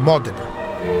to Modena.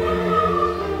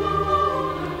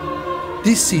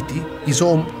 This city is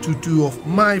home to two of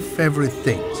my favorite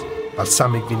things,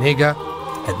 balsamic vinegar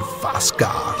and fast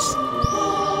cars.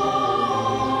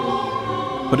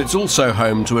 But it's also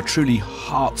home to a truly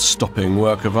heart-stopping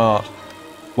work of art,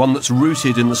 one that's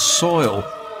rooted in the soil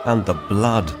and the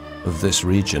blood of this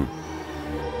region.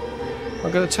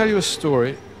 I'm going to tell you a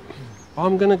story.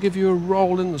 I'm going to give you a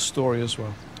role in the story as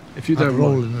well, if you don't mind. A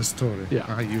role in the story?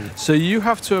 Yeah. So you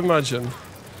have to imagine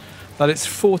that it's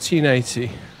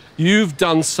 1480. You've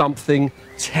done something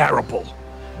terrible.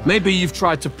 Maybe you've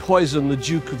tried to poison the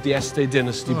Duke of the Este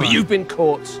dynasty, but you've been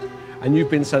caught and you've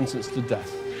been sentenced to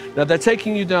death. Now, they're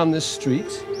taking you down this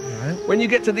street. Right. When you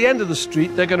get to the end of the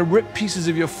street, they're going to rip pieces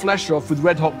of your flesh off with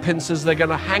red-hot pincers. They're going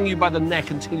to hang you by the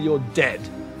neck until you're dead.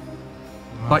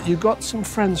 Right. But you've got some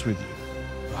friends with you.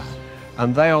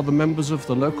 And they are the members of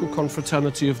the local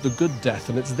confraternity of the Good Death,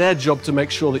 and it's their job to make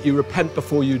sure that you repent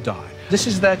before you die. This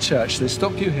is their church. They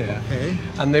stop you here,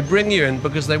 and they bring you in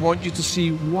because they want you to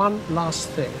see one last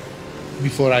thing.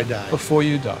 Before I die? Before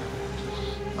you die.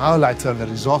 I would like to have a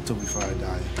risotto before I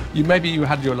die. Maybe you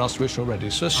had your last wish already,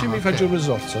 so assume you've had your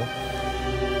risotto.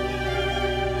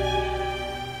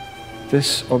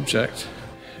 This object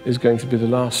is going to be the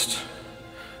last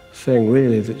thing,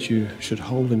 really, that you should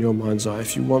hold in your mind's eye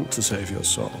if you want to save your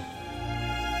soul.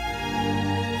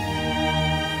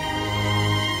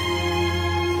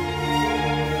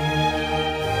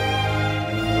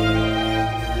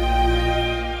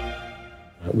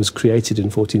 It was created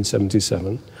in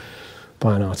 1477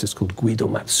 by an artist called Guido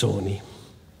Mazzoni.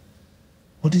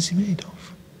 What is he made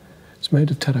of? It's made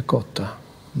of terracotta.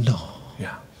 No.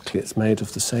 Yeah. It's made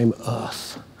of the same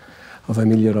earth of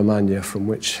Emilia-Romagna from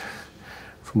which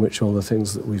all the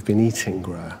things that we've been eating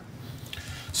grow.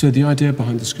 So the idea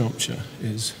behind the sculpture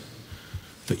is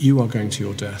that you are going to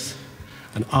your death,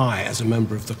 and I, as a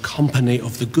member of the company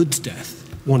of the Good Death,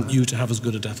 want you to have as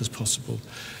good a death as possible,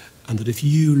 and that if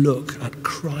you look at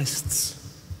Christ's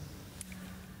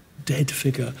dead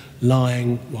figure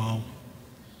lying while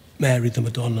Mary the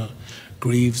Madonna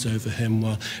grieves over him,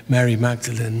 while Mary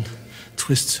Magdalene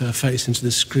twists her face into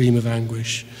this scream of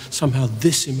anguish, somehow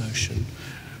this emotion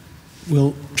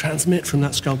will transmit from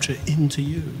that sculpture into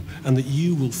you, and that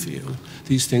you will feel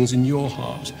these things in your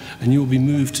heart, and you will be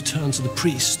moved to turn to the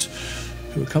priest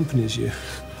who accompanies you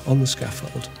on the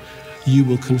scaffold. You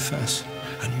will confess,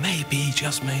 and maybe,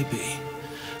 just maybe,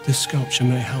 this sculpture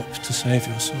may help to save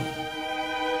your soul.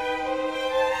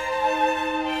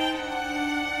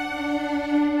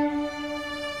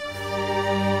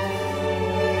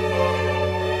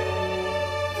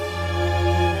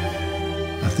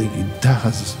 I think it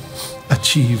does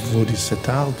achieve what it's set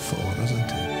out for, doesn't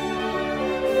it?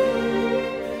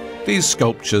 These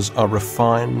sculptures are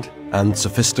refined and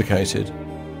sophisticated,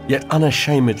 yet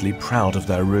unashamedly proud of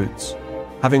their roots,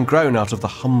 having grown out of the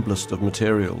humblest of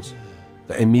materials,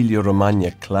 the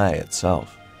Emilia-Romagna clay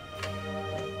itself.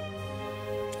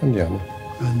 Andiamo.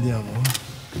 Andiamo.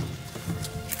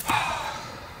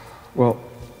 Well,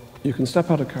 you can step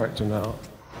out of character now.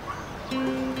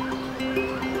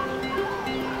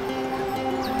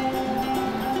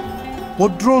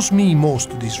 What draws me most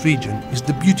to this region is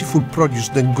the beautiful produce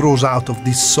that grows out of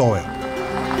this soil.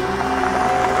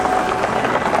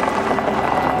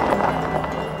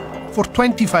 For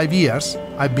 25 years,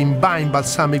 I've been buying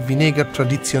balsamic vinegar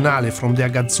tradizionale from the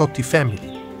Agazzotti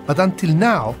family, but until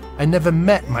now, I never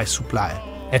met my supplier,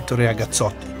 Ettore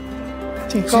Agazzotti.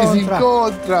 Ci si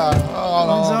incontra! Oh,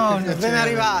 buongiorno, ben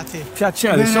arrivati.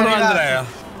 Piacere, sono Andrea.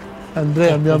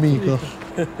 Andrea, mio amico.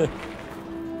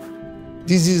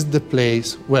 This is the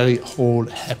place where it all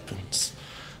happens.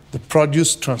 The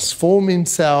produce transforms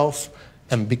itself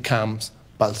and becomes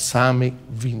balsamic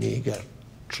vinegar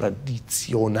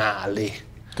tradizionale.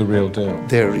 The real deal.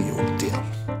 The real deal.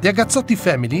 The Agazzotti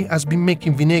family has been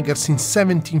making vinegar since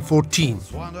 1714.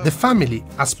 The family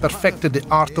has perfected the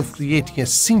art of creating a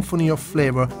symphony of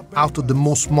flavor out of the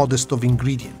most modest of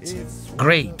ingredients.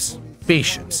 Grapes,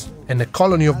 patience, and a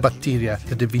colony of bacteria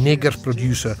that the vinegar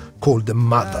producer called the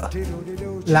mother.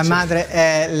 La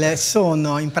madre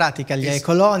sono in pratica le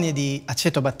colonie di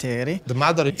acetobatteri. The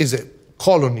mother is a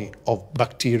colony of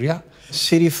bacteria.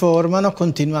 Si riformano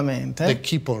continuamente. They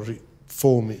keep on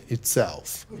reforming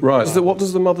itself. Right. What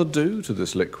does the mother do to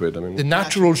this liquid? I mean, the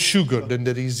natural sugar that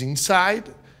there is inside,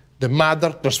 the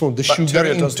mother transforms the sugar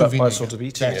into does that vinegar. by sort of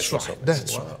eating That's it or right. something.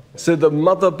 That's Wow. right. So the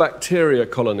mother bacteria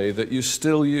colony that you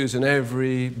still use in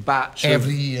every batch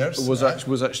Every year was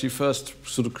actually first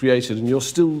sort of created, and it's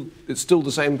still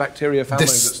the same bacteria family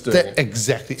that's doing it.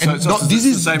 Exactly. So and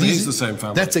it's the same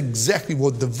family. That's exactly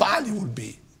what the value will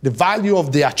be. The value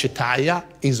of the acetaia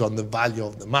is on the value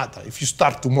of the matter. If you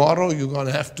start tomorrow, you're going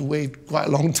to have to wait quite a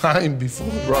long time before.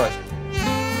 Right.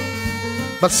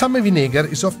 Balsamic vinegar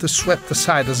is often swept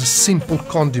aside as a simple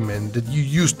condiment that you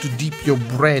use to dip your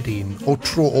bread in or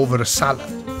throw over a salad.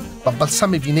 But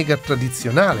balsamic vinegar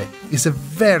tradizionale is a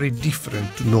very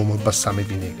different to normal balsamic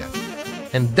vinegar.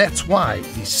 And that's why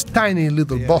this tiny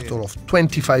little bottle of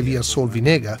 25 years old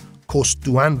vinegar costs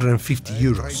 250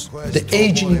 euros. The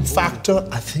aging factor,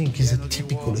 I think, is a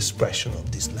typical expression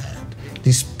of this land.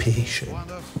 This patience,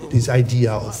 this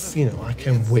idea of, I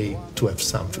can't wait to have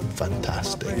something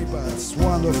fantastic. It's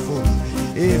wonderful,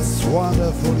 it's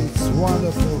wonderful, it's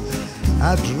wonderful.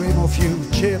 I dream of you,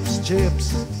 chips.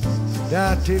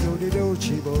 That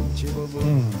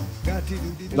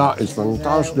is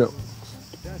fantastic.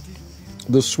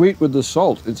 The sweet with the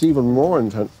salt, it's even more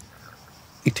intense.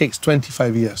 It takes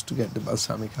 25 years to get the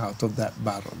balsamic out of that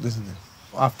barrel, doesn't it?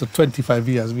 After 25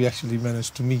 years, we actually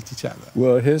managed to meet each other.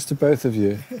 Well, here's to both of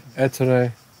you.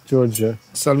 Etere, Giorgio.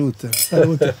 Salute.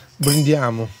 Salute.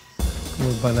 Brindiamo.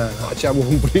 Come banana. Facciamo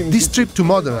un brindisi. This trip to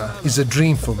Modena is a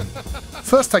dream for me.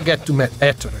 First I get to meet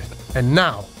Etere, and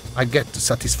now I get to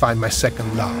satisfy my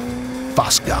second love,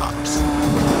 fast cars.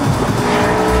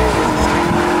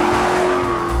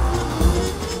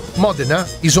 Modena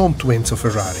is home to Enzo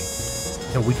Ferrari,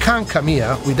 and we can't come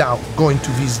here without going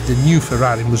to visit the new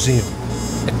Ferrari museum,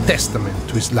 a testament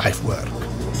to his life work.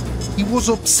 He was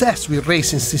obsessed with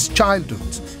racing since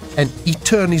childhood, and he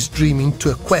turned his dream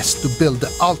into a quest to build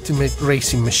the ultimate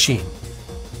racing machine.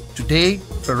 Today,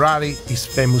 Ferrari is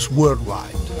famous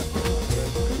worldwide.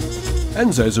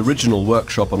 Enzo's original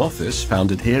workshop and office,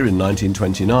 founded here in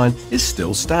 1929, is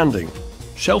still standing,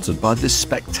 sheltered by this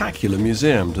spectacular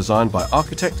museum designed by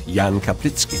architect Jan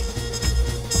Kaplitzky.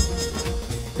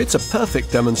 It's a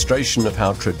perfect demonstration of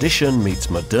how tradition meets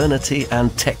modernity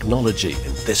and technology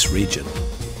in this region.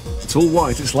 It's all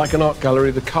white, it's like an art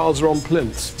gallery, the cars are on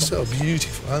plinths. So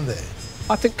beautiful, aren't they?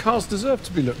 I think cars deserve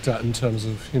to be looked at in terms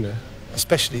of,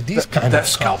 Especially these kind of their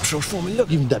sculptural form. Look,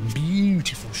 even that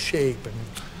beautiful shape and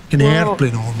an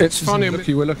airplane on it. It's funny,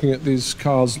 we're looking at these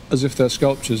cars as if they're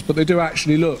sculptures, but they do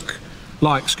actually look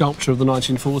like sculpture of the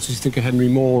 1940s. You think of Henry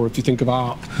Moore, if you think of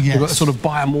art, you've got a sort of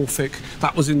biomorphic,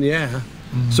 that was in the air.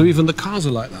 So even the cars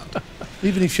are like that.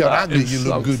 Even if you're ugly, you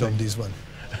look good on this one.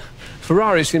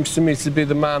 Ferrari seems to me to be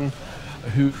the man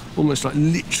who almost like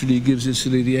literally gives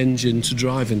Italy the engine to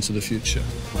drive into the future.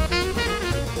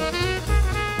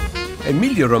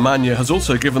 Emilia-Romagna has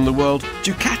also given the world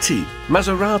Ducati,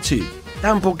 Maserati,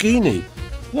 Lamborghini.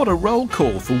 What a roll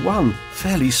call for one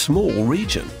fairly small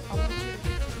region.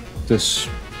 This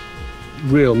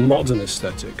real modern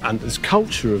aesthetic and this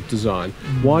culture of design,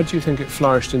 why do you think it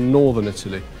flourished in northern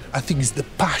Italy? I think it's the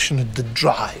passion and the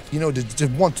drive. They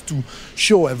want to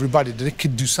show everybody that they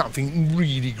could do something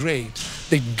really great.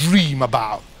 They dream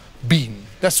about being.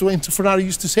 That's what Ferrari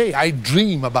used to say. I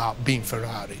dream about being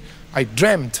Ferrari. I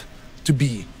dreamt to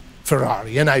be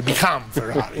Ferrari, and I become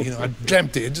Ferrari. I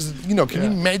dreamt it. Can you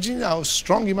imagine how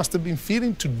strong he must have been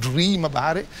feeling to dream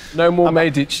about it? No more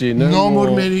Medici. No more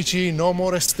Medici, no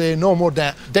more Este, no more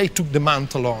that. They took the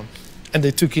mantle on, and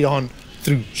they took it on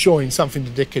through showing something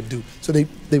that they could do. So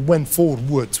they went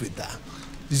forwards with that.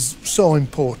 This is so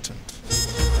important.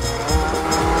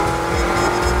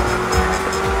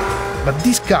 But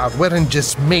these cars weren't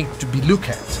just made to be looked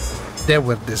at. They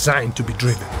were designed to be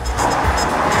driven.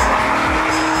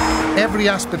 Every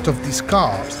aspect of these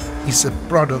cars is a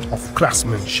product of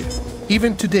craftsmanship.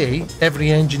 Even today, every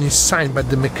engine is signed by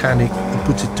the mechanic who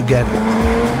puts it together.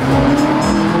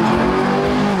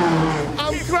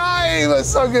 I'm crying! It was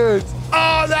so good!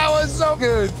 Oh, that was so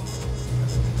good!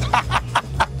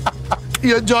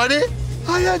 You enjoyed it?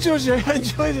 Oh yeah, Giorgio, I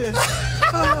enjoyed it.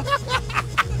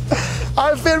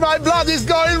 I feel my blood is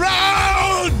going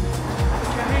round!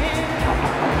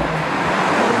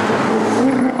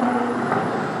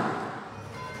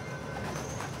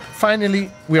 Finally,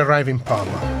 we arrive in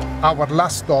Parma, our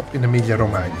last stop in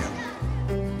Emilia-Romagna.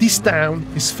 This town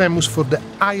is famous for the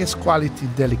highest quality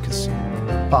delicacy,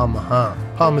 Parma ham,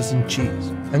 Parmesan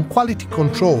cheese, and quality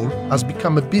control has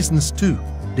become a business too.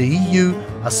 The EU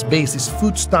has based its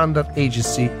food standard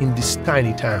agency in this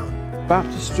tiny town.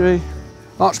 Baptistry,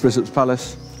 Archbishop's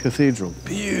Palace, Cathedral.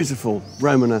 Beautiful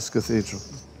Romanesque cathedral.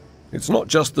 It's not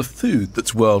just the food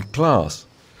that's world class.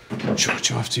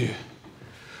 Giorgio, after you.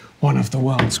 One of the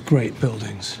world's great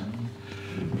buildings.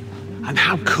 And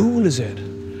how cool is it?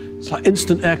 It's like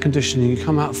instant air conditioning. You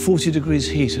come out 40 degrees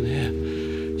heat in here.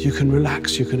 You can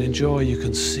relax, you can enjoy, you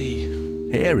can see.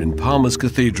 Here in Parma's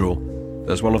Cathedral,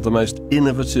 there's one of the most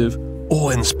innovative,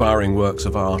 awe-inspiring works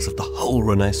of art of the whole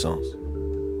Renaissance.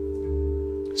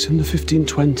 It's in the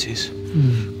 1520s.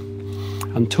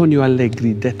 Antonio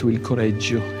Allegri, detto il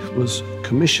Correggio, was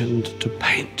commissioned to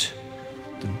paint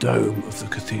the dome of the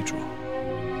cathedral.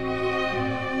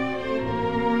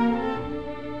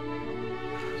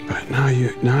 But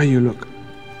now you look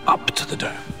up to the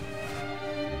dome.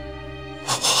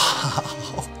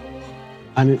 Wow.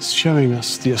 And it's showing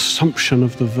us the Assumption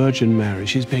of the Virgin Mary.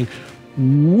 She's being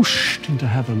whooshed into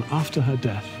heaven after her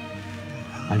death.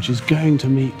 And she's going to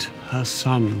meet her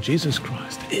son, Jesus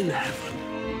Christ, in heaven.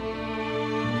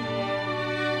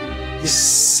 It's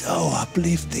so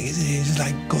uplifting, isn't it? It's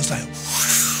like, goes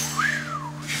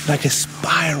like a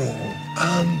spiral.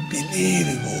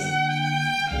 Unbelievable.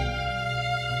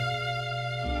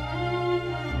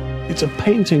 It's a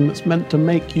painting that's meant to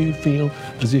make you feel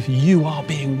as if you are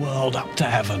being whirled up to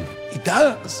heaven. It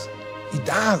does. It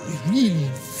does. It really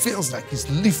feels like it's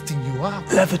lifting you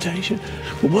up. Levitation.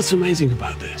 But what's amazing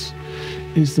about this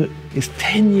is that it's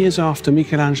 10 years after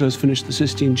Michelangelo's finished the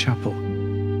Sistine Chapel.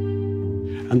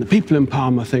 And the people in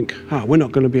Parma think, we're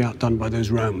not going to be outdone by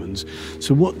those Romans.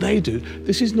 So what they do,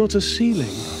 this is not a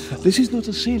ceiling. This is not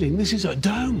a ceiling, this is a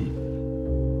dome.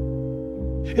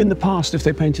 In the past, if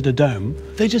they painted a dome,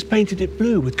 they just painted it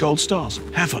blue with gold stars,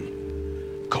 heaven.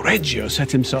 Correggio set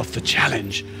himself the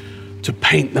challenge to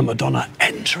paint the Madonna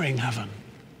entering heaven.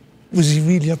 Was he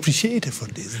really appreciated for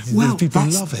this? Well, people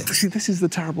love it. See, this is the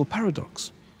terrible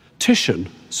paradox. Titian,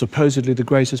 supposedly the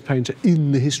greatest painter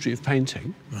in the history of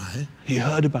painting, right, he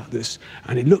heard about this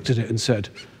and he looked at it and said,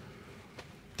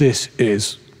 this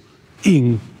is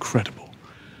incredible.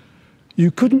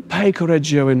 You couldn't pay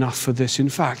Correggio enough for this. In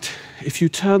fact, if you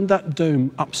turned that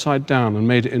dome upside down and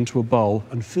made it into a bowl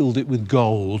and filled it with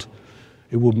gold,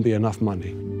 it wouldn't be enough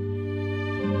money.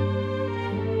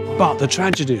 But the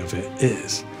tragedy of it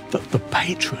is that the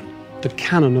patron, the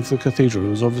canon of the cathedral, who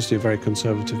was obviously a very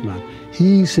conservative man,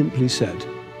 he simply said,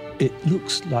 it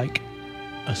looks like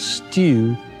a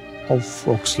stew of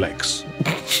frog's legs.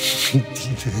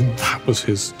 That was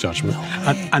his judgment. No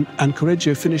and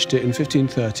Correggio finished it in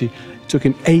 1530. It took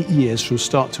him 8 years from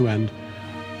start to end.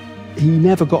 He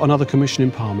never got another commission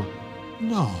in Parma.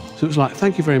 No. So it was like,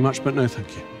 thank you very much, but no thank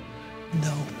you.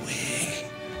 No way.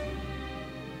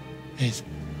 It's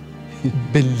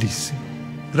bellissimo.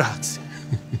 Grazie.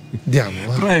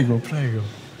 Andiamo, Prego, prego.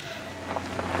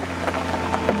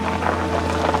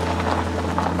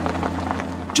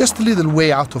 Just a little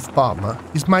way out of Parma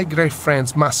is my great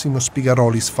friend Massimo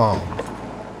Spigaroli's farm.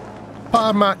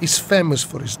 Parma is famous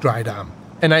for its dried ham,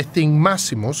 and I think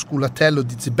Massimo's culatello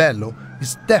di zibello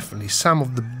is definitely some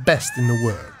of the best in the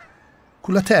world.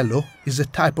 Culatello is a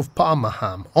type of Parma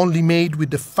ham only made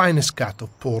with the finest cut of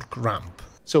pork rump.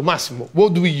 So Massimo,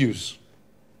 what do we use?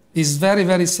 It's very,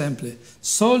 very simple.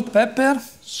 Salt, pepper.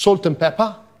 Salt and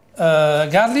pepper.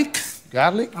 Garlic.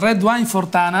 Garlic. Red wine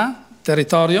Fortana,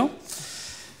 Territorio.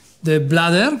 The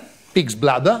bladder. Pig's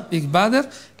bladder. Pig bladder.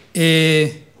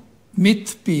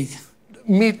 Meat pig.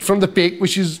 Meat from the pig,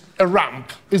 which is a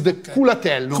rump, is the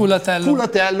culatello. Culatello.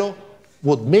 Culatello.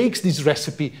 What makes this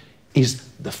recipe is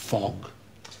the fog,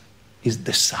 is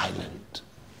the silent.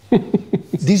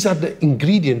 These are the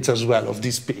ingredients as well of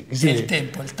this pig, isn't it?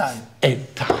 Tempo, il time.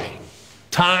 And time.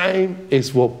 Time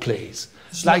is what plays.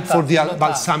 Like for the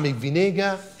balsamic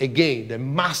vinegar, again, the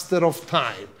master of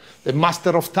time. The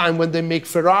master of time when they make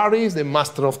Ferraris, the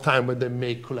master of time when they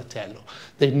make culatello.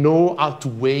 They know how to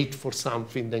wait for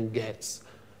something that gets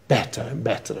better and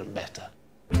better and better.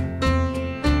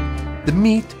 The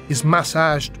meat is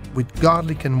massaged with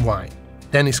garlic and wine,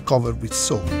 then is covered with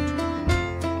salt.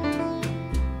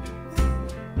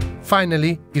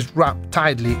 Finally, is wrapped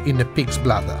tightly in a pig's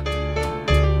bladder.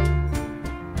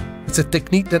 It's a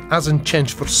technique that hasn't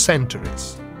changed for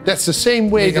centuries. That's the same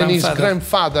way that his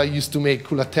grandfather used to make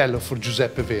culatello for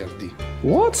Giuseppe Verdi.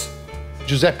 What?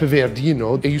 Giuseppe Verdi, you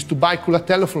know, he used to buy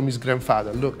culatello from his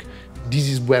grandfather. Look, this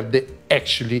is where the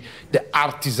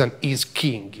artisan is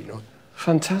king, you know.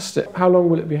 Fantastic. How long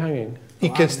will it be hanging?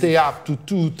 It can stay up to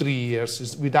 2-3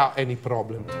 years without any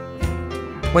problem.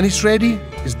 When it's ready,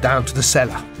 it's down to the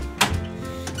cellar.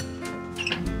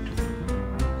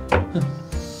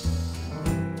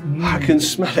 I can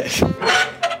smell it.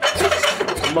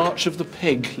 The march of the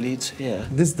pig leads here.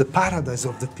 This is the paradise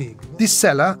of the pig. This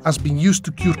cellar has been used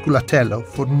to cure culatello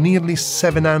for nearly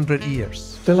 700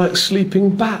 years. They're like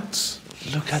sleeping bats.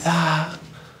 Look at that.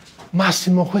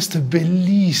 Massimo, questo è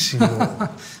bellissimo.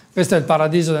 Questo è il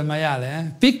paradiso del maiale,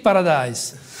 eh? Pig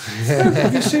paradise.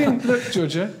 Have you seen, look,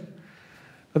 Giorgio,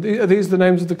 are these the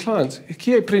names of the clients?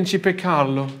 Chi è Principe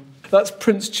Carlo? That's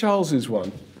Prince Charles's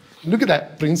one. Look at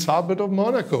that, Prince Albert of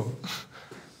Monaco.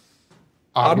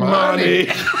 Armani.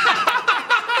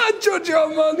 Giorgio,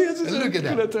 look at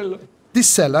that. This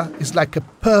cellar is like a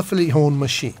perfectly honed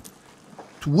machine.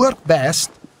 To work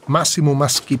best, Massimo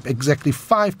must keep exactly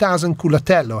 5,000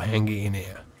 culatello hanging in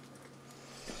here.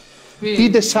 He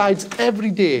decides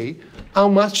every day how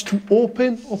much to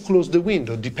open or close the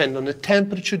window, depending on the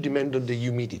temperature, depending on the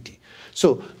humidity.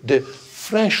 So the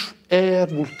fresh air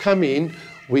will come in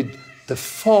with the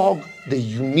fog, the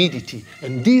humidity,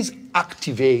 and these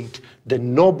activate the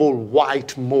noble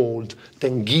white mold,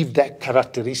 then give that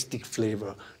characteristic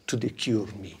flavor to the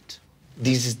cured meat.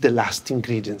 This is the last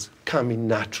ingredient coming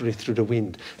naturally through the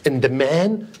wind. And the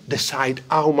man decide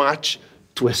how much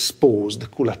to expose the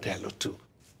culatello to.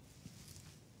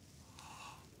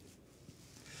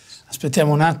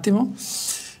 Aspettiamo un attimo,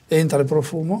 entra il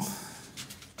profumo.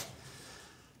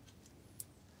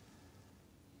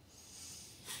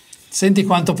 Senti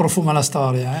quanto profuma la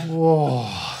storia, eh? Wow,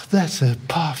 that's a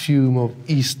perfume of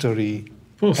history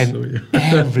and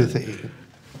everything.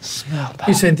 Smell that.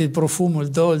 Qui senti il profumo, il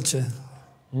dolce.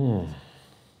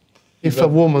 If a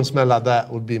woman smell like that,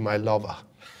 would be my lover.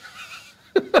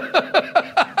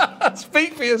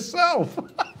 Speak for yourself.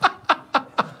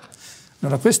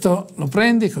 Allora questo lo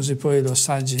prendi così poi lo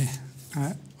assaggi.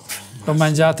 Lo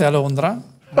mangiate a Londra.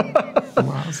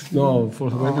 No,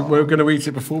 unfortunately, we're going to eat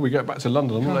it before we get back to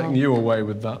London. I'm not letting you away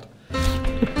with that.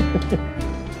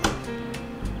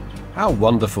 How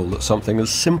wonderful that something as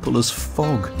simple as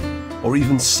fog, or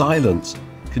even silence,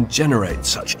 can generate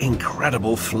such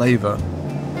incredible flavour.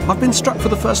 I've been struck for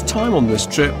the first time on this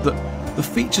trip that the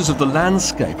features of the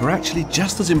landscape are actually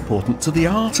just as important to the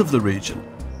art of the region.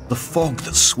 The fog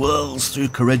that swirls through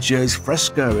Correggio's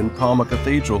fresco in Parma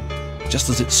Cathedral, just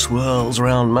as it swirls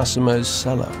around Massimo's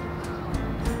cellar.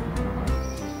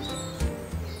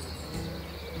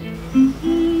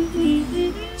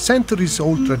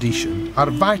 Centuries-old traditions are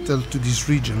vital to this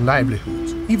region's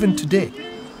livelihoods, even today.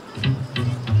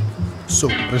 So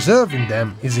preserving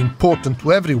them is important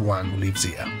to everyone who lives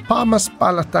here. Parma's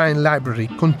Palatina Library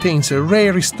contains a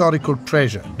rare historical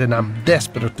treasure that I'm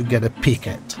desperate to get a peek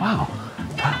at. Wow,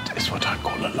 that is what I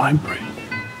call a library.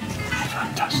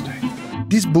 Fantastic.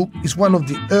 This book is one of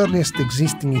the earliest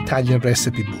existing Italian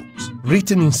recipe books,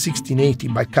 written in 1680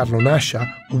 by Carlo Nascia,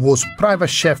 who was private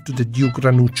chef to the Duke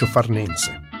Ranuccio Farnese.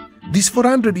 This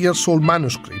 400-year-old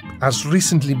manuscript has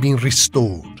recently been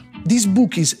restored. This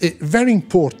book is very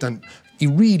important. It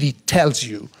really tells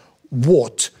you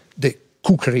what the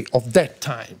cookery of that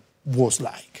time was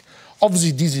like.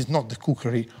 Obviously, this is not the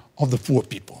cookery of the poor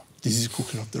people. This is the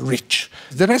cookery of the rich.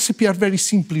 The recipes are very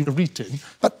simply written,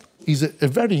 but it's a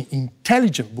very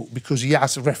intelligent book because he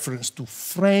has reference to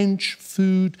French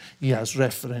food, he has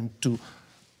reference to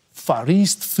Far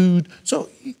East food. So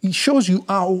it shows you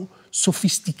how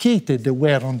sophisticated they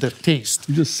were on their taste,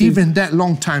 even that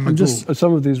long time ago.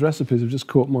 Some of these recipes have just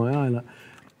caught my eye. Like,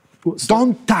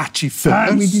 don't touch it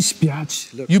first. Mi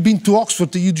dispiace. You've been to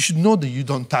Oxford, you should know that you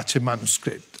don't touch a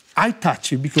manuscript. I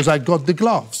touch it because I got the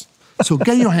gloves. So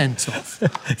get your hands off.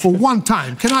 For one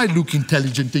time, can I look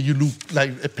intelligent and you look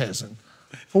like a peasant?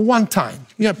 For one time.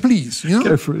 Yeah, please. You know?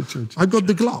 Go for it, George. I got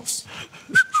the gloves.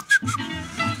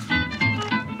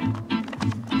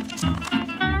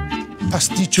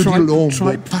 Pasticcio di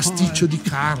lombo, pasticcio di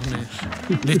carne,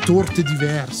 le torte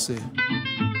diverse.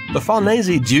 The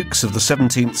Farnese dukes of the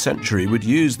 17th century would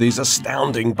use these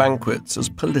astounding banquets as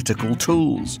political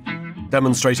tools,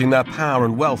 demonstrating their power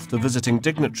and wealth to visiting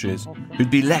dignitaries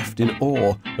who'd be left in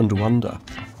awe and wonder.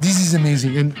 This is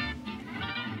amazing, and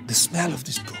the smell of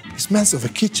this book, it smells of a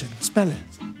kitchen, smell it.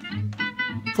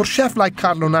 For chefs like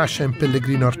Carlo Nascia and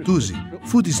Pellegrino Artusi,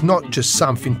 food is not just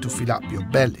something to fill up your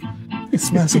belly. It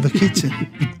smells of a kitchen.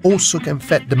 It also can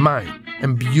feed the mind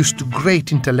and be used to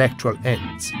great intellectual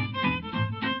ends.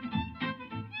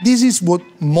 This is what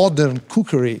modern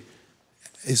cookery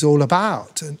is all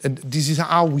about. And this is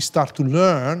how we start to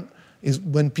learn, is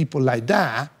when people like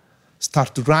that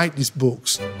start to write these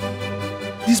books.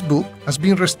 This book has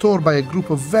been restored by a group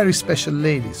of very special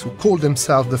ladies who call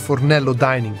themselves the Fornello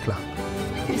Dining Club.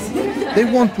 They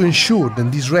want to ensure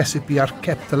that these recipes are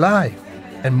kept alive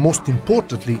and, most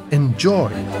importantly,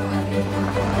 enjoyed.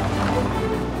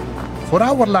 For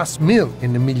our last meal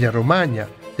in Emilia-Romagna,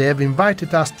 they have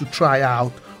invited us to try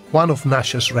out one of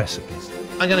Nascia's recipes.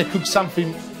 I'm going to cook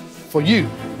something for you,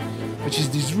 which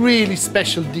is this really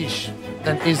special dish,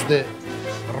 and is the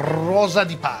Rossa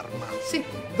di Parma. Sì.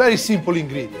 Very simple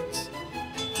ingredients.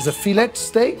 It's a fillet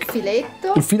steak.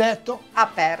 Filetto. Il filetto.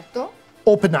 Aperto.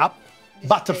 Open up,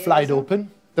 butterflied open.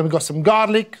 Then we've got some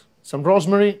garlic, some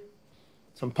rosemary,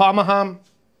 some Parma ham,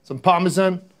 some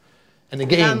Parmesan, and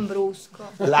again... Lambrusco.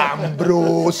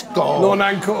 Lambrusco. Non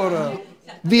ancora.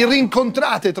 Vi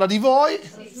rincontrate tra di voi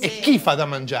E chi fa da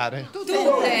mangiare?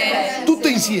 Tutte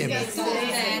insieme.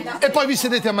 E poi vi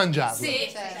sedete a mangiare.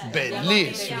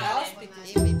 Bellissimo.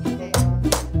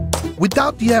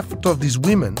 Without the effort of these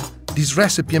women, this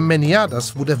recipe and many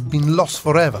others would have been lost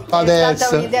forever. È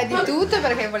stata un'idea di tutto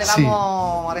perché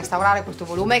volevamo restaurare questo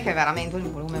volume, che è veramente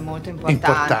un volume molto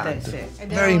importante. Sì.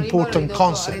 Ed Very important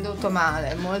concept. Ridotto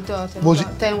male, molto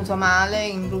tenuto male,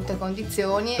 in brutte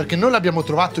condizioni. Perché noi l'abbiamo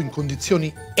trovato in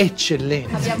condizioni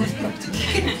eccellenti.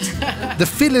 The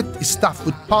fillet is stuffed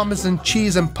with Parmesan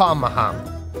cheese and Parma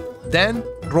ham. Then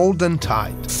rolled and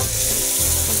tied.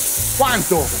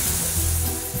 Quanto?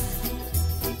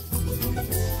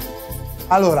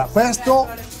 Allora, questo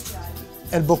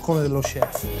è il boccone dello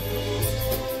chef.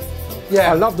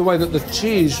 Yeah, I love the way that the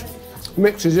cheese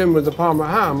mixes in with the Parma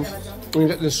ham, and you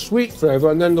get this sweet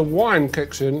flavour, and then the wine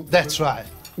kicks in. That's right.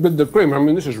 With the cream. I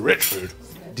mean, this is rich food.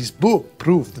 This book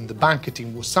proved that the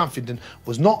banqueting was something that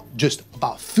was not just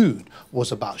about food,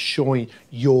 was about showing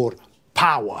your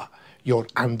power, your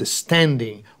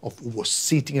understanding of who was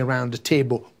sitting around the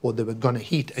table, what they were going to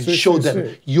eat, and show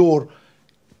them your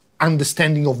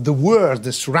understanding of the world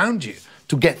that surround you,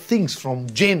 to get things from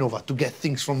Genova, to get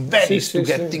things from Venice, to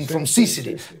get things from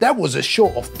Sicily. That was a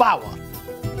show of power.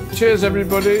 Cheers,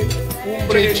 everybody.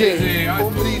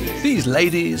 These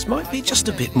ladies might be just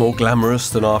a bit more glamorous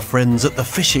than our friends at the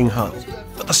fishing hut,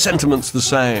 but the sentiment's the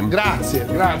same. Grazie.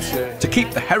 Grazie. To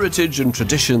keep the heritage and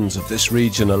traditions of this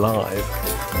region alive.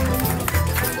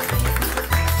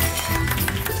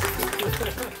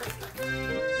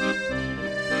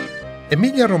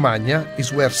 Emilia-Romagna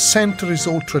is where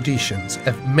centuries-old traditions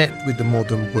have met with the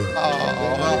modern world.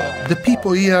 The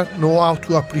people here know how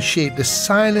to appreciate the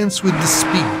silence with the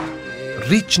speed,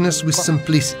 richness with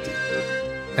simplicity,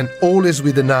 and always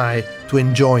with an eye to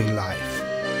enjoying life.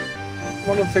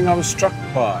 One of the things I was struck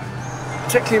by,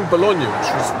 particularly in Bologna,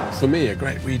 which was for me a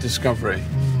great rediscovery,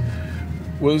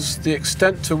 was the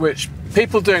extent to which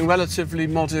people doing relatively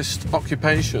modest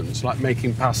occupations, like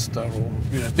making pasta or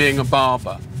being a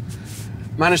barber,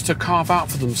 managed to carve out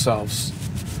for themselves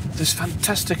this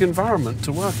fantastic environment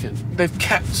to work in. They've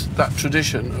kept that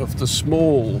tradition of the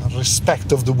small...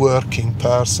 Respect of the working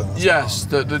person. Yes,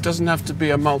 that it doesn't have to be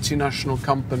a multinational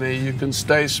company. You can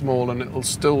stay small and it'll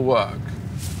still work.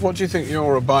 What do you think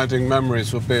your abiding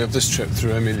memories will be of this trip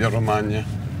through Emilia-Romagna?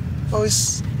 Oh,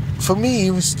 for me,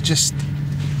 it was just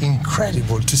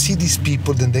incredible to see these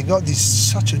people, and they got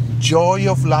such a joy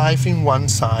of life in one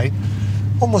side,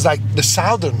 almost like the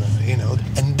southerner,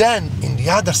 and then in the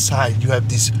other side you have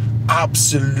this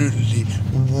absolutely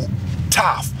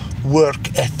tough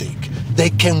work ethic. They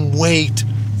can wait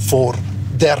for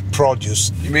their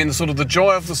produce. You mean the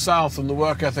joy of the south and the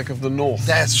work ethic of the north?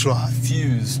 That's right.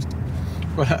 Fused.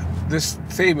 Well, this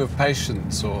theme of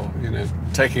patience, or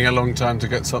taking a long time to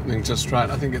get something just right,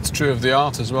 I think it's true of the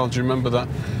art as well. Do you remember that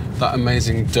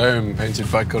amazing dome painted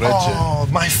by Correggio? Oh,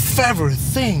 my favorite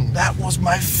thing. That was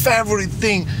my favorite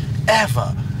thing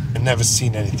ever. I've never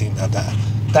seen anything like that.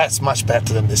 That's much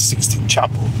better than the Sistine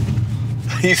Chapel.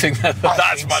 You think that's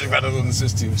much better than the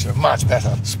Sistine Chapel? Much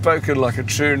better. Spoken like a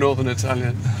true Northern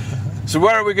Italian. So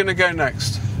where are we going to go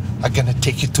next? I'm going to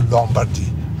take you to Lombardy.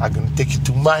 I'm going to take you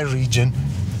to my region.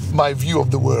 My view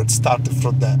of the world started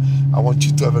from there. I want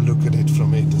you to have a look at it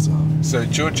from it as well. So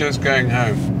Giorgio's going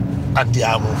home.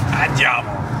 Andiamo.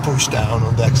 Andiamo. Push down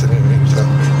on the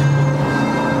accelerator.